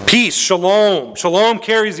 Peace, shalom. Shalom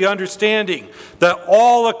carries the understanding that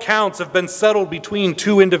all accounts have been settled between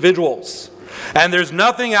two individuals. And there's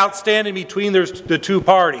nothing outstanding between the two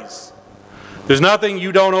parties. There's nothing,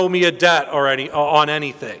 you don't owe me a debt or on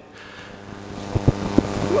anything.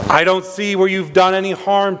 I don't see where you've done any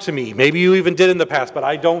harm to me. Maybe you even did in the past, but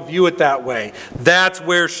I don't view it that way. That's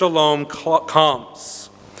where shalom comes.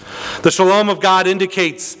 The shalom of God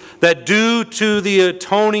indicates that due to the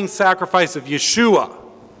atoning sacrifice of Yeshua,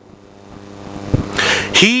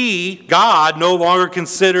 God, no longer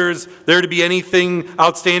considers there to be anything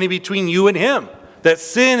outstanding between you and him. That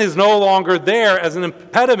sin is no longer there as an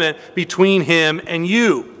impediment between him and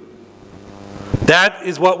you. That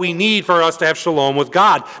is what we need for us to have shalom with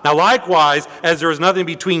God. Now, likewise, as there is nothing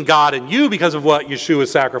between God and you because of what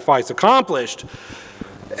Yeshua's sacrifice accomplished,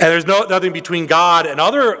 and there's nothing between God and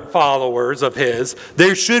other followers of his,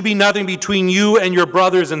 there should be nothing between you and your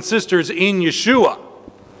brothers and sisters in Yeshua.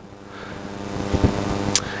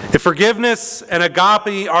 If forgiveness and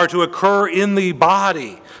agape are to occur in the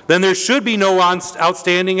body, then there should be no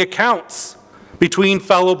outstanding accounts between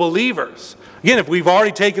fellow believers. Again, if we've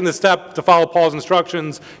already taken the step to follow Paul's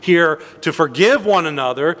instructions here to forgive one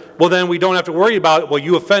another, well, then we don't have to worry about, well,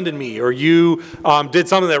 you offended me or you did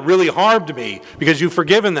something that really harmed me because you've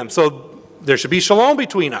forgiven them. So there should be shalom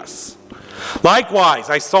between us. Likewise,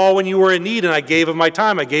 I saw when you were in need and I gave him my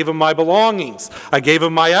time, I gave him my belongings, I gave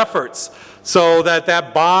him my efforts, so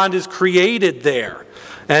that bond is created there.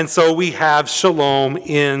 And so we have shalom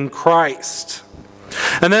in Christ.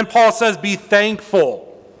 And then Paul says, be thankful.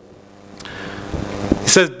 He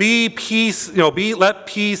says, let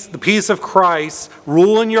the peace of Christ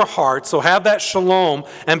rule in your heart. So have that shalom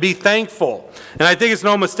and be thankful. And I think it's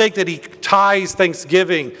no mistake that he ties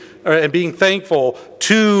thanksgiving and being thankful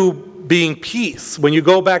to being peace. When you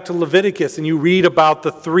go back to Leviticus and you read about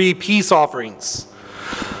the 3 peace offerings,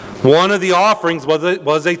 one of the offerings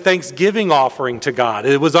was a thanksgiving offering to God.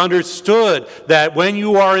 It was understood that when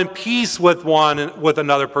you are in peace with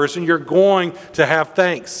another person, you're going to have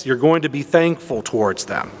thanks. You're going to be thankful towards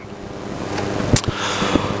them.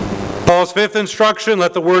 Paul's 5th instruction,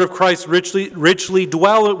 let the word of Christ richly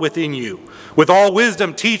dwell within you, with all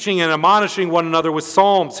wisdom, teaching and admonishing one another with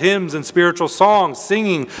psalms, hymns, and spiritual songs,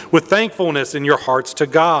 singing with thankfulness in your hearts to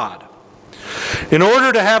God. In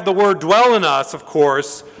order to have the word dwell in us, of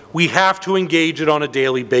course, we have to engage it on a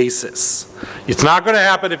daily basis. It's not going to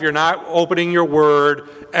happen if you're not opening your word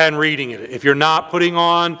and reading it. If you're not putting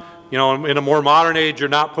on, in a more modern age, you're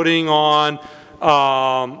not putting on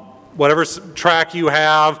whatever track you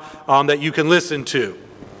have that you can listen to.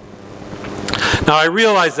 Now, I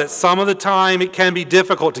realize that some of the time it can be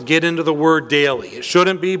difficult to get into the Word daily. It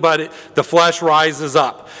shouldn't be, but the flesh rises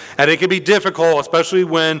up. And it can be difficult, especially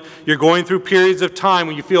when you're going through periods of time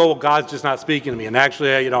when you feel, well, God's just not speaking to me. And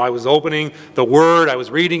actually, I was opening the Word, I was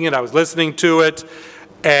reading it, I was listening to it,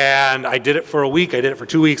 and I did it for a week, I did it for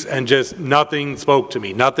 2 weeks, and just nothing spoke to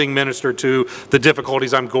me. Nothing ministered to the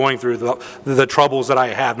difficulties I'm going through, the troubles that I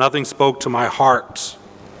have. Nothing spoke to my heart.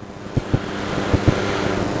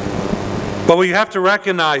 But what you have to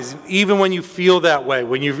recognize, even when you feel that way,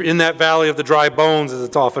 when you're in that valley of the dry bones, as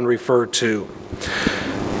it's often referred to,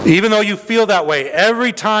 even though you feel that way,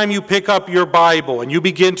 every time you pick up your Bible and you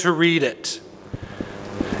begin to read it,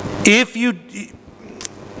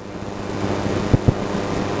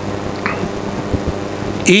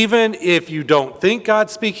 even if you don't think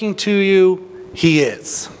God's speaking to you, He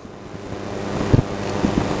is.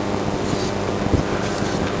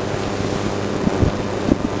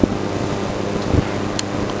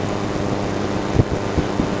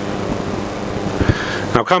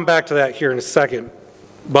 I'll come back to that here in a second.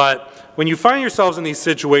 But when you find yourselves in these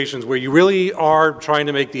situations where you really are trying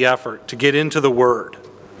to make the effort to get into the Word,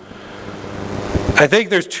 I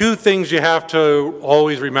think there's 2 things you have to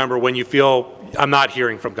always remember when you feel, I'm not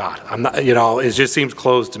hearing from God. I'm not, it just seems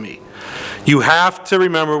closed to me. You have to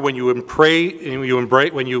remember when you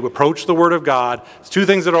approach the Word of God, it's 2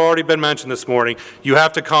 things that have already been mentioned this morning. You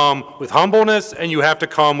have to come with humbleness and you have to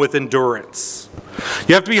come with endurance.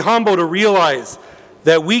 You have to be humble to realize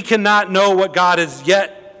that we cannot know what God has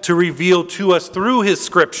yet to reveal to us through His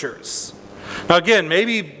Scriptures. Now again,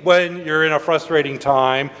 maybe when you're in a frustrating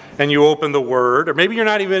time and you open the Word, or maybe you're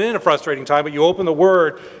not even in a frustrating time, but you open the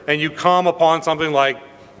Word and you come upon something like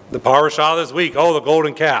the parashah this week, the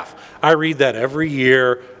golden calf. I read that every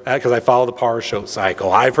year because I follow the parashah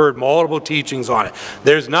cycle. I've heard multiple teachings on it.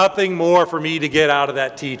 There's nothing more for me to get out of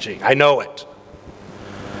that teaching. I know it.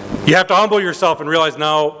 You have to humble yourself and realize,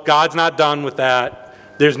 no, God's not done with that.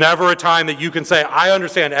 There's never a time that you can say, I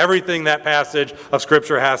understand everything that passage of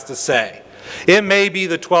Scripture has to say. It may be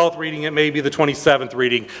the 12th reading, it may be the 27th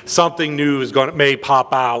reading. Something new may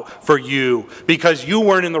pop out for you because you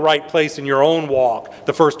weren't in the right place in your own walk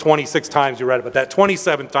the first 26 times you read it. But that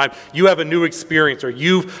 27th time, you have a new experience, or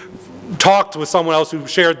you've talked with someone else who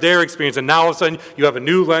shared their experience, and now all of a sudden you have a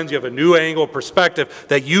new lens, you have a new angle, perspective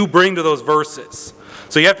that you bring to those verses.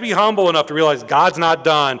 So you have to be humble enough to realize God's not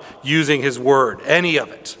done using His Word, any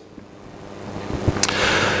of it.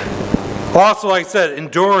 Also, like I said,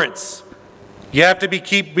 endurance. You have to be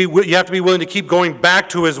willing to keep going back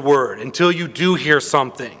to His Word until you do hear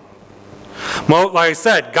something. Well, like I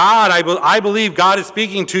said, I believe God is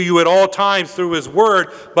speaking to you at all times through His Word,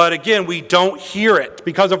 but again, we don't hear it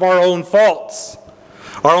because of our own faults,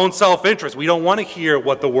 our own self-interest. We don't want to hear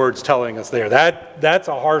what the Word's telling us there. That's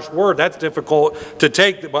a harsh word. That's difficult to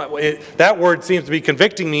take. But that word seems to be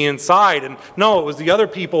convicting me inside. And no, it was the other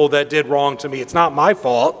people that did wrong to me. It's not my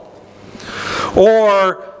fault.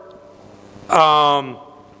 Or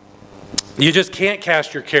you just can't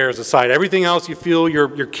cast your cares aside. Everything else you feel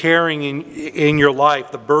you're carrying in your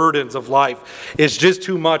life, the burdens of life, is just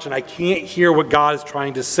too much, and I can't hear what God is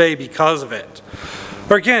trying to say because of it.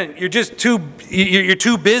 Or again, you're too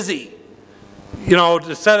busy,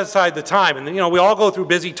 to set aside the time. And we all go through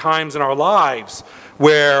busy times in our lives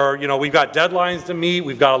where, we've got deadlines to meet,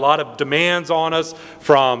 we've got a lot of demands on us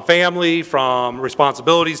from family, from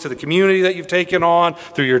responsibilities to the community that you've taken on,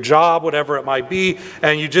 through your job, whatever it might be,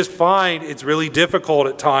 and you just find it's really difficult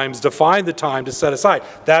at times to find the time to set aside.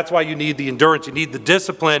 That's why you need the endurance, you need the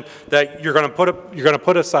discipline that you're going to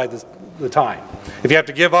put aside the time. If you have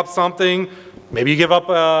to give up something, maybe you give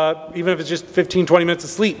up, even if it's just 15, 20 minutes of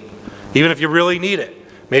sleep, even if you really need it.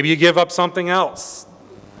 Maybe you give up something else.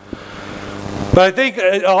 But I think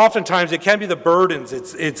oftentimes it can be the burdens,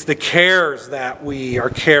 it's the cares that we are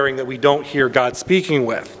carrying that we don't hear God speaking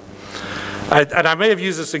with. And I may have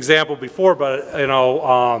used this example before, but when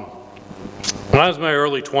I was in my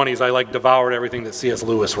early 20s, I devoured everything that C.S.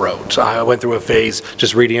 Lewis wrote. I went through a phase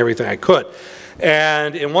just reading everything I could.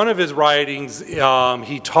 And in one of his writings,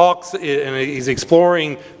 he talks and he's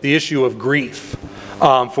exploring the issue of grief.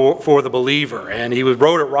 For the believer. And he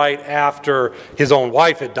wrote it right after his own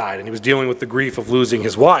wife had died, and he was dealing with the grief of losing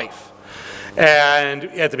his wife. And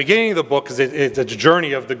at the beginning of the book, because it's a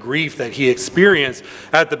journey of the grief that he experienced,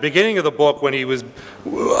 at the beginning of the book when he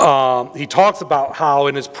talks about how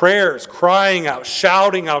in his prayers, crying out,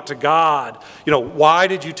 shouting out to God, why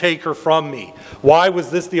did you take her from me? Why was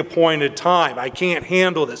this the appointed time? I can't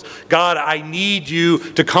handle this. God, I need you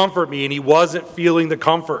to comfort me. And he wasn't feeling the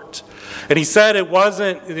comfort. And he said it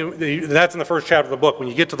wasn't, that's in the first chapter of the book. When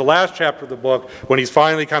you get to the last chapter of the book, when he's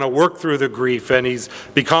finally kind of worked through the grief and he's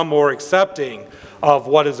become more accepting of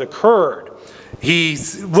what has occurred,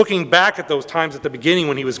 he's looking back at those times at the beginning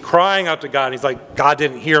when he was crying out to God, and he's like, God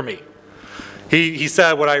didn't hear me. He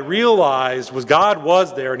said, what I realized was God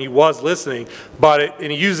was there and he was listening,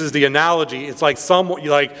 and he uses the analogy, it's like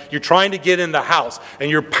you're trying to get in the house and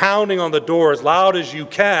you're pounding on the door as loud as you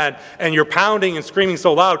can, and you're pounding and screaming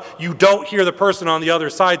so loud, you don't hear the person on the other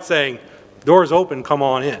side saying, door's open, come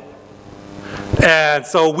on in. And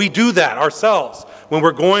so we do that ourselves. When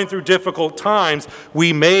we're going through difficult times,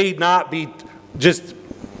 we may not be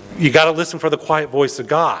you got to listen for the quiet voice of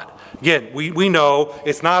God. Again, we know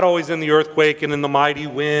it's not always in the earthquake and in the mighty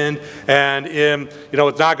wind, and it's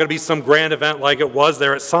not going to be some grand event like it was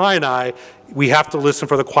there at Sinai. We have to listen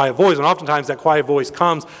for the quiet voice, and oftentimes that quiet voice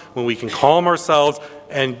comes when we can calm ourselves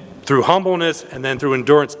and through humbleness and then through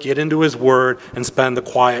endurance get into His Word and spend the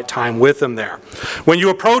quiet time with Him there. When you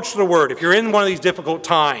approach the Word, if you're in one of these difficult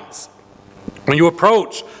times, when you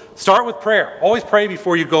approach, start with prayer. Always pray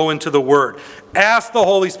before you go into the Word. Ask the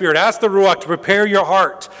Holy Spirit, ask the Ruach to prepare your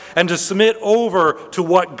heart and to submit over to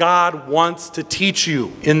what God wants to teach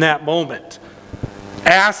you in that moment.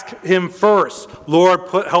 Ask Him first, Lord,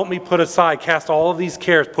 help me put aside, cast all of these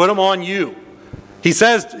cares, put them on you. He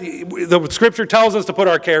says, the Scripture tells us to put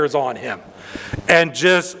our cares on Him. And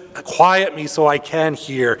just quiet me so I can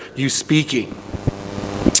hear you speaking.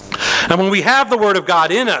 And when we have the Word of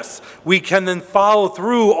God in us, we can then follow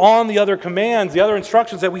through on the other commands, the other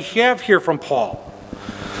instructions that we have here from Paul.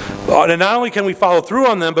 And not only can we follow through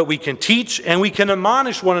on them, but we can teach and we can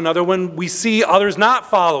admonish one another when we see others not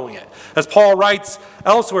following it. As Paul writes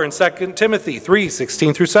elsewhere in 2 Timothy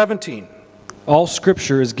 3:16 through 17. All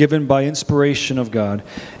Scripture is given by inspiration of God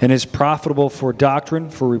and is profitable for doctrine,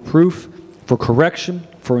 for reproof, for correction,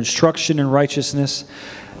 for instruction in righteousness,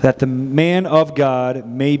 that the man of God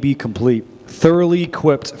may be complete, thoroughly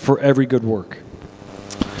equipped for every good work.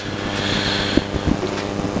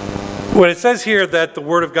 When it says here that the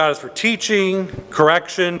Word of God is for teaching,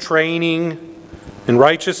 correction, training, and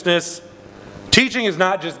righteousness, teaching is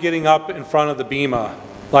not just getting up in front of the bema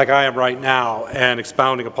like I am right now and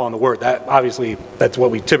expounding upon the Word. That obviously, that's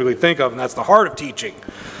what we typically think of, and that's the heart of teaching.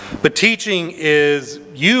 But teaching is,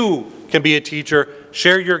 you can be a teacher,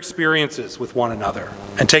 share your experiences with one another,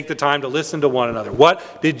 and take the time to listen to one another.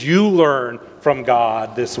 What did you learn from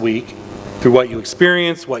God this week? Through what you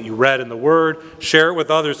experienced, what you read in the Word, share it with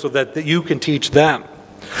others so that you can teach them.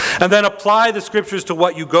 And then apply the Scriptures to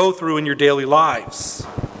what you go through in your daily lives.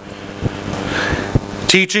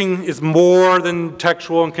 Teaching is more than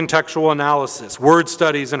textual and contextual analysis, word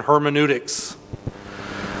studies and hermeneutics.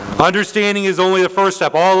 Understanding is only the first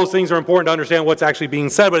step. All those things are important to understand what's actually being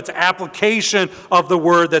said, but it's application of the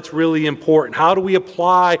Word that's really important. How do we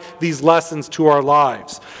apply these lessons to our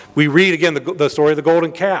lives? We read, again, the story of the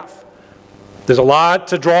golden calf. There's a lot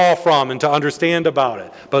to draw from and to understand about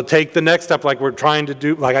it. But take the next step like we're trying to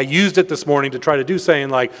do, like I used it this morning to try to do, saying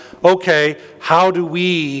like, okay, how do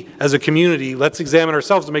we as a community, let's examine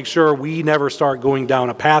ourselves to make sure we never start going down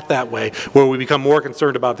a path that way where we become more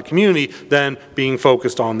concerned about the community than being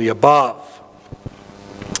focused on the above.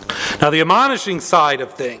 Now the admonishing side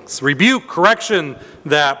of things, rebuke, correction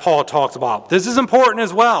that Paul talks about, this is important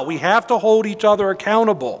as well. We have to hold each other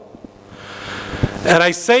accountable. And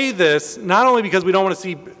I say this not only because we don't want to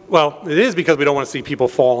see, well, it is because we don't want to see people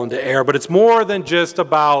fall into error, but it's more than just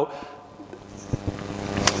about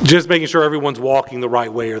just making sure everyone's walking the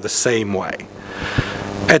right way or the same way.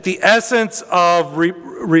 At the essence of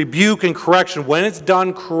rebuke and correction, when it's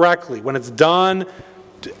done correctly, when it's done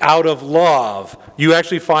out of love, you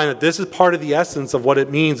actually find that this is part of the essence of what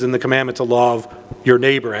it means in the commandment to love your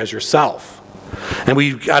neighbor as yourself. And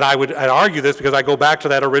I'd argue this because I go back to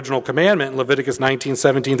that original commandment in Leviticus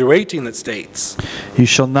 19:17 through 18 that states, You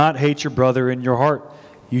shall not hate your brother in your heart.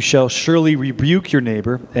 You shall surely rebuke your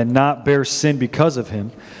neighbor and not bear sin because of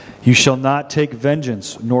him. You shall not take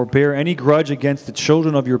vengeance, nor bear any grudge against the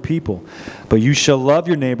children of your people, but you shall love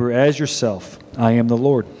your neighbor as yourself. I am the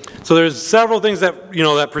Lord. So there's several things that,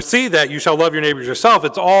 that precede that. You shall love your neighbor as yourself.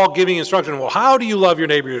 It's all giving instruction. Well, how do you love your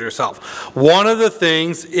neighbor as yourself? One of the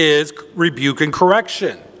things is rebuke and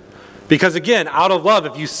correction. Because again, out of love,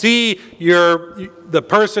 if you see the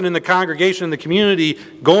person in the congregation, in the community,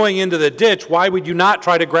 going into the ditch, why would you not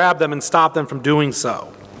try to grab them and stop them from doing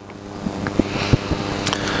so?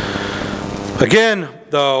 Again,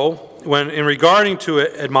 though, when in regarding to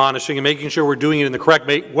it, admonishing and making sure we're doing it in the correct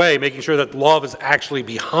way, making sure that love is actually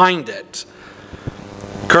behind it,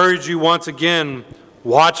 encourage you once again,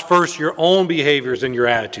 watch first your own behaviors and your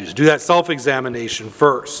attitudes. Do that self-examination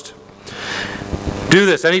first. Do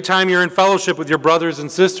this anytime you're in fellowship with your brothers and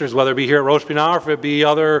sisters, whether it be here at Rosh Hashanah or if it be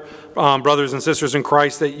other brothers and sisters in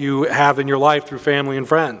Christ that you have in your life through family and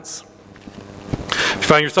friends. If you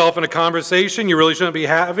find yourself in a conversation you really shouldn't be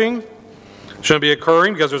having, shouldn't be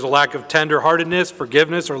occurring because there's a lack of tender-heartedness,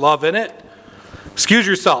 forgiveness, or love in it, excuse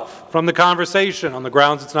yourself from the conversation on the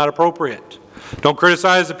grounds it's not appropriate. Don't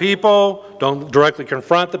criticize the people. Don't directly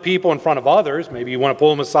confront the people in front of others. Maybe you want to pull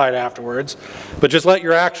them aside afterwards. But just let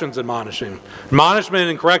your actions admonish him. Admonishment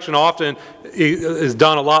and correction often is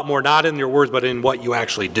done a lot more not in your words but in what you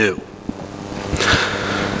actually do.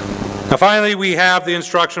 Now finally, we have the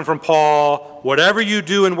instruction from Paul, whatever you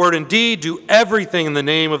do in word and deed, do everything in the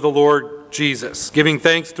name of the Lord Jesus, giving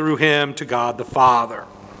thanks through him to God the Father.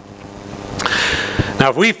 Now,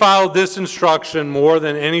 if we followed this instruction more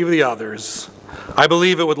than any of the others, I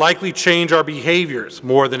believe it would likely change our behaviors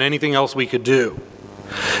more than anything else we could do.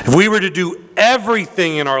 If we were to do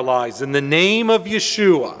everything in our lives in the name of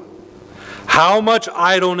Yeshua, how much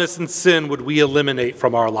idleness and sin would we eliminate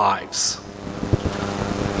from our lives?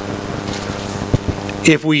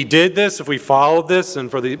 If we did this, if we followed this, and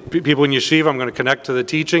for the people in Yeshiva, I'm going to connect to the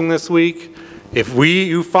teaching this week. If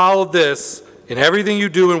you followed this, in everything you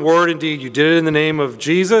do in word and deed, you did it in the name of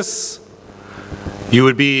Jesus, you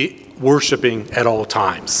would be worshiping at all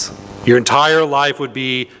times. Your entire life would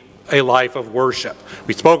be a life of worship.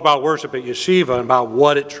 We spoke about worship at Yeshiva and about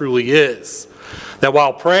what it truly is. That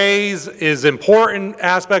while praise is an important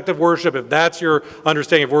aspect of worship, if that's your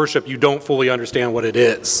understanding of worship, you don't fully understand what it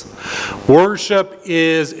is. Worship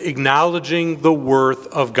is acknowledging the worth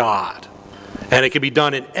of God. And it can be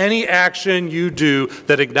done in any action you do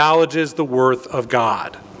that acknowledges the worth of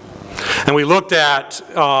God. And we looked at,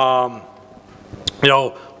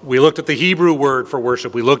 we looked at the Hebrew word for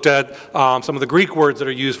worship. We looked at some of the Greek words that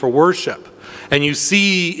are used for worship. And you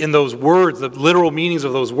see in those words, the literal meanings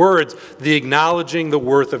of those words, the acknowledging the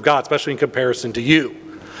worth of God, especially in comparison to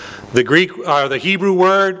you. The Hebrew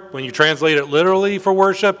word, when you translate it literally for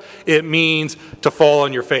worship, it means to fall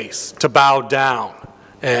on your face, to bow down.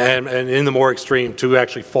 And in the more extreme, to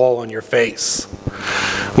actually fall on your face.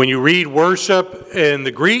 When you read worship in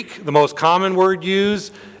the Greek, the most common word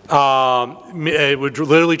used, it would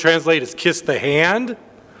literally translate as kiss the hand.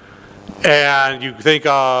 And you think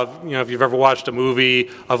of, if you've ever watched a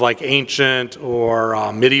movie of like ancient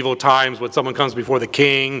or medieval times when someone comes before the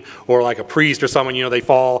king or like a priest or someone, they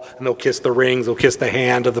fall and they'll kiss the rings, they'll kiss the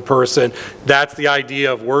hand of the person. That's the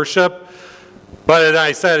idea of worship. But as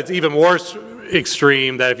I said, it's even more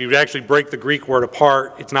extreme that if you actually break the Greek word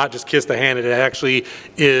apart, it's not just kiss the hand, it actually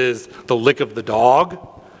is the lick of the dog.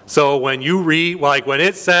 So when you read, like when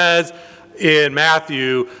it says in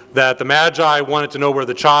Matthew that the Magi wanted to know where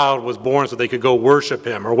the child was born so they could go worship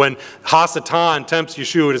him, or when Hasatan tempts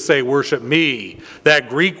Yeshua to say, worship me, that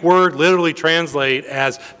Greek word literally translates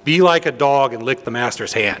as be like a dog and lick the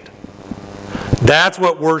master's hand. That's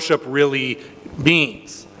what worship really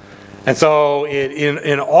means. And so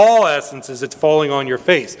in all essences, it's falling on your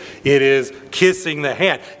face. It is kissing the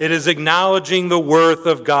hand. It is acknowledging the worth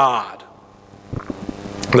of God,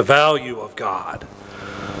 the value of God.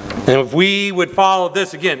 And if we would follow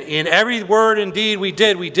this, again, in every word and deed we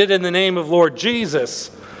did in the name of Lord Jesus,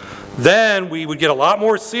 then we would get a lot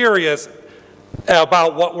more serious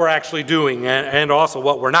about what we're actually doing and also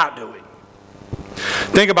what we're not doing.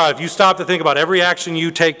 Think about it. If you stop to think about every action you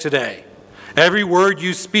take today, every word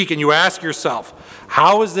you speak, and you ask yourself,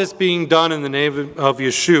 how is this being done in the name of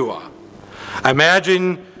Yeshua? I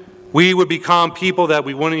imagine we would become people that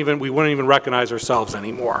we wouldn't even recognize ourselves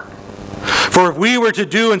anymore. For if we were to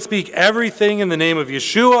do and speak everything in the name of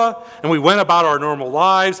Yeshua, and we went about our normal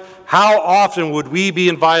lives, how often would we be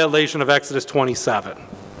in violation of Exodus 27?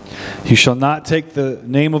 You shall not take the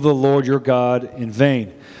name of the Lord your God in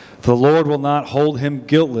vain, for the Lord will not hold him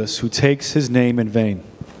guiltless who takes his name in vain.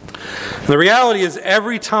 The reality is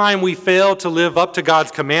every time we fail to live up to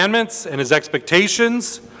God's commandments and his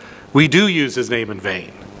expectations, we do use his name in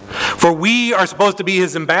vain. For we are supposed to be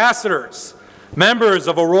his ambassadors, members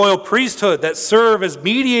of a royal priesthood that serve as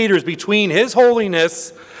mediators between his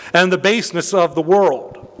holiness and the baseness of the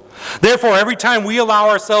world. Therefore, every time we allow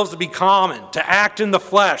ourselves to be common, to act in the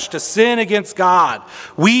flesh, to sin against God,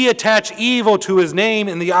 we attach evil to his name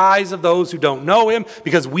in the eyes of those who don't know him,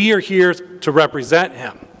 because we are here to represent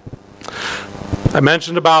him. I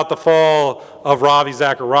mentioned about the fall of Ravi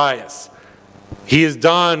Zacharias. He has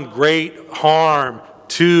done great harm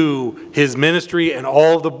to his ministry and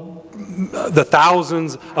all the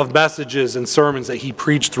thousands of messages and sermons that he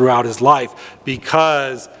preached throughout his life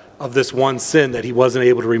because of this one sin that he wasn't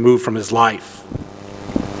able to remove from his life.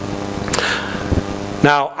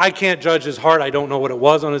 Now, I can't judge his heart. I don't know what it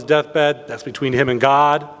was on his deathbed. That's between him and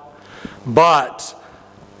God. But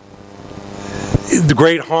the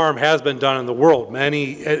great harm has been done in the world. And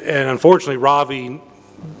unfortunately, Ravi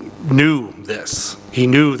knew this. He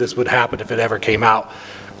knew this would happen if it ever came out.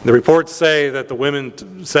 The reports say that the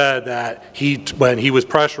women said that when he was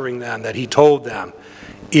pressuring them, that he told them,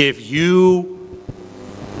 if you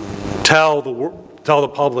tell the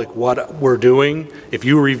public what we're doing, if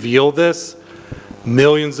you reveal this,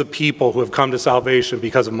 millions of people who have come to salvation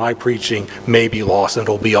because of my preaching may be lost, and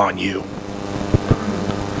it'll be on you.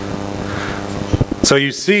 So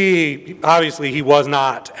you see, obviously he was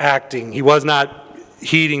not acting, he was not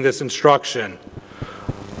heeding this instruction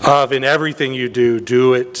of in everything you do,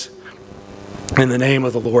 do it in the name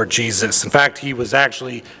of the Lord Jesus. In fact, he was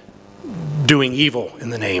actually doing evil in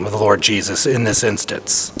the name of the Lord Jesus in this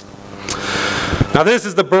instance. Now this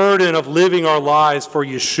is the burden of living our lives for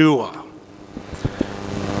Yeshua.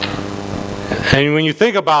 And when you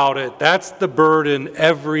think about it, that's the burden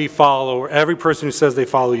every follower, every person who says they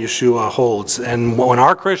follow Yeshua holds. And when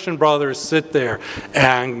our Christian brothers sit there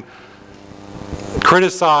and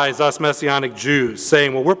criticize us Messianic Jews,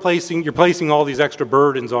 saying, well, you're placing all these extra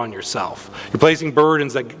burdens on yourself. You're placing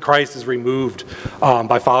burdens that Christ has removed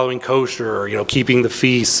by following kosher, or, keeping the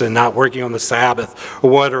feasts and not working on the Sabbath, or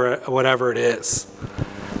whatever it is.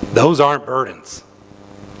 Those aren't burdens.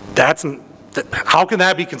 How can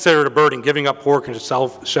that be considered a burden, giving up pork and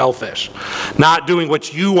shellfish? Not doing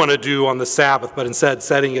what you want to do on the Sabbath, but instead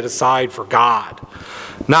setting it aside for God.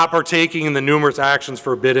 Not partaking in the numerous actions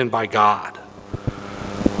forbidden by God.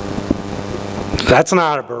 That's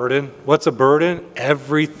not a burden. What's a burden?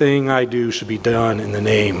 Everything I do should be done in the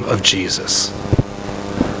name of Jesus.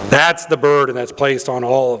 That's the burden that's placed on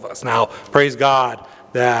all of us. Now, praise God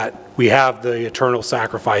that we have the eternal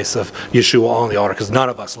sacrifice of Yeshua on the altar, because none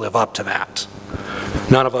of us live up to that.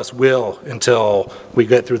 None of us will until we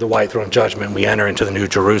get through the white throne judgment and we enter into the New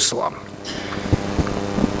Jerusalem.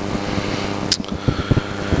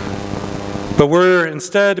 But we're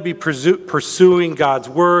instead to be pursuing God's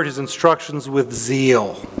word, his instructions with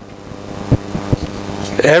zeal.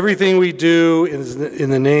 Everything we do is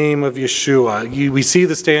in the name of Yeshua. We see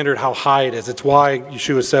the standard, how high it is. It's why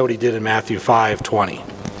Yeshua said what he did in Matthew 5:20.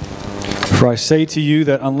 For I say to you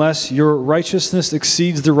that unless your righteousness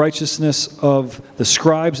exceeds the righteousness of the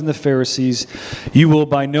scribes and the Pharisees, you will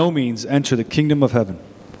by no means enter the kingdom of heaven.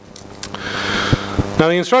 Now,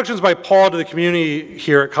 the instructions by Paul to the community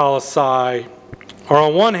here at Colossae are,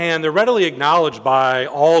 on one hand, they're readily acknowledged by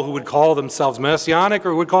all who would call themselves Messianic or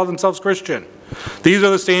who would call themselves Christian. These are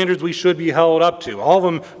the standards we should be held up to. All of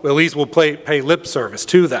them, at least, will pay lip service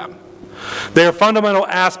to them. They are fundamental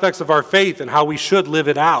aspects of our faith and how we should live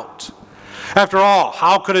it out. After all,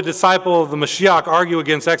 how could a disciple of the Mashiach argue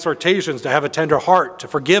against exhortations to have a tender heart, to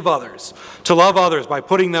forgive others, to love others by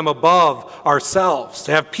putting them above ourselves,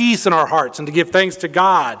 to have peace in our hearts and to give thanks to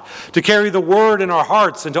God, to carry the word in our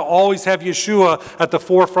hearts and to always have Yeshua at the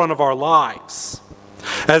forefront of our lives?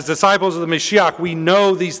 As disciples of the Mashiach, we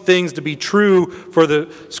know these things to be true, for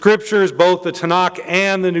the scriptures, both the Tanakh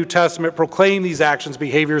and the New Testament, proclaim these actions,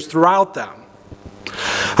 behaviors throughout them.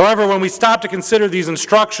 However, when we stop to consider these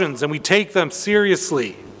instructions and we take them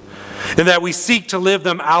seriously, and that we seek to live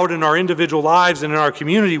them out in our individual lives and in our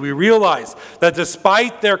community, we realize that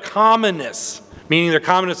despite their commonness, meaning their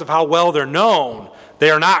commonness of how well they're known, they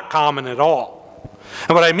are not common at all.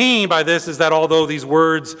 And what I mean by this is that although these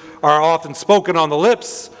words are often spoken on the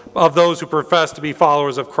lips of those who profess to be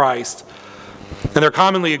followers of Christ, and they're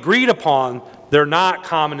commonly agreed upon, they're not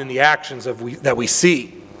common in the actions that we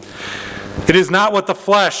see. It is not what the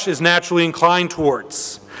flesh is naturally inclined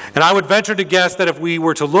towards. And I would venture to guess that if we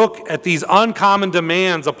were to look at these uncommon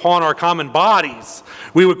demands upon our common bodies,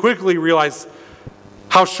 we would quickly realize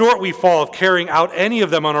how short we fall of carrying out any of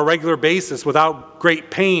them on a regular basis without great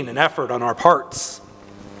pain and effort on our parts.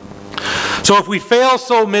 So if we fail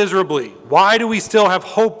so miserably, why do we still have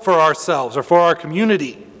hope for ourselves or for our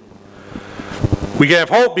community? We can have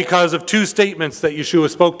hope because of two statements that Yeshua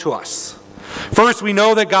spoke to us. First, we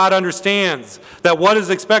know that God understands that what is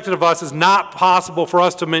expected of us is not possible for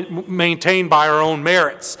us to maintain by our own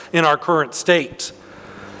merits in our current state.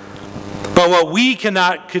 But what we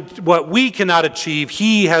cannot achieve,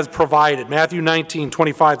 he has provided. Matthew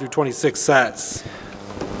 19:25-26 says,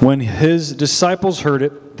 When his disciples heard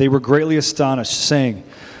it, they were greatly astonished, saying,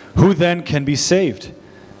 Who then can be saved?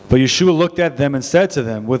 But Yeshua looked at them and said to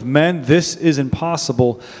them, With men this is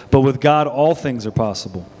impossible, but with God all things are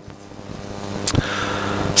possible.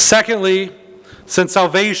 Secondly, since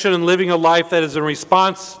salvation and living a life that is in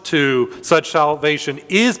response to such salvation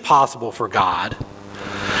is possible for God,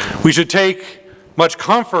 we should take much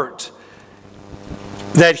comfort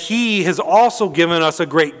that he has also given us a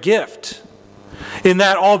great gift, in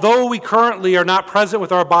that although we currently are not present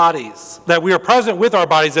with our bodies, that we are present with our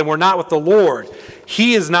bodies and we're not with the Lord,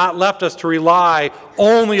 he has not left us to rely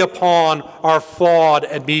only upon our flawed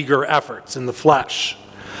and meager efforts in the flesh.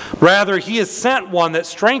 Rather, he has sent one that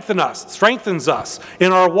strengthens us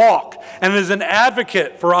in our walk, and is an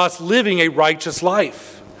advocate for us living a righteous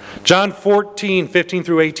life. John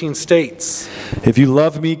 14:15-18 states, If you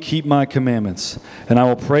love me, keep my commandments, and I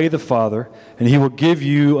will pray the Father, and he will give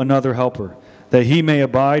you another helper, that he may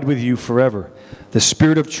abide with you forever, the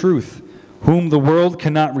Spirit of truth, whom the world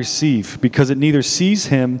cannot receive, because it neither sees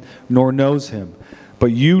him nor knows him.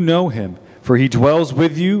 But you know him, for he dwells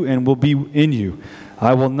with you and will be in you.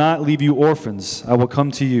 I will not leave you orphans. I will come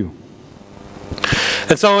to you.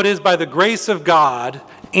 And so it is by the grace of God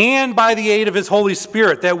and by the aid of his Holy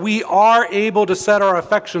Spirit that we are able to set our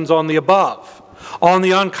affections on the above, on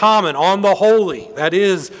the uncommon, on the holy. That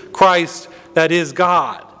is Christ, that is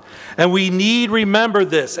God. And we need remember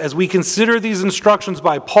this as we consider these instructions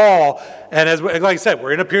by Paul. And as like I said,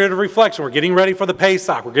 we're in a period of reflection. We're getting ready for the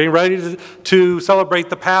Pesach. We're getting ready to celebrate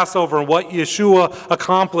the Passover and what Yeshua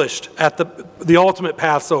accomplished at the ultimate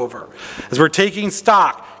Passover. As we're taking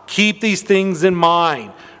stock, keep these things in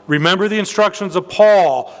mind. Remember the instructions of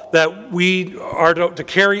Paul that we are to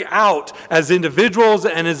carry out as individuals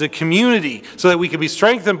and as a community so that we can be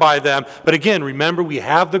strengthened by them. But again, remember we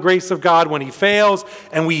have the grace of God when he fails,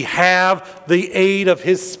 and we have the aid of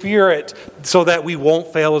his Spirit so that we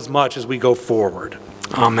won't fail as much as we go forward.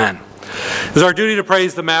 Amen. It is our duty to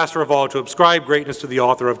praise the Master of all, to ascribe greatness to the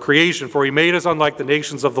author of creation, for he made us unlike the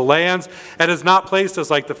nations of the lands, and has not placed us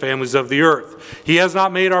like the families of the earth. He has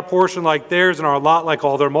not made our portion like theirs, and our lot like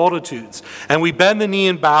all their multitudes. And we bend the knee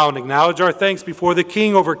and bow and acknowledge our thanks before the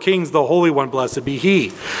King over kings, the Holy One, blessed be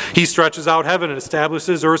he. He stretches out heaven and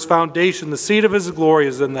establishes earth's foundation. The seat of his glory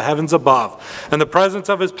is in the heavens above, and the presence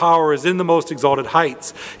of his power is in the most exalted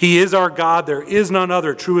heights. He is our God, there is none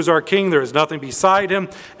other. True is our King, there is nothing beside him.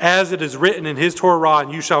 As it is written in his Torah,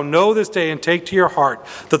 and you shall know this day and take to your heart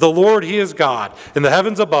that the Lord, he is God, in the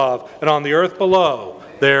heavens above and on the earth below.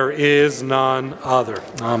 There is none other.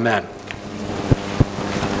 Amen.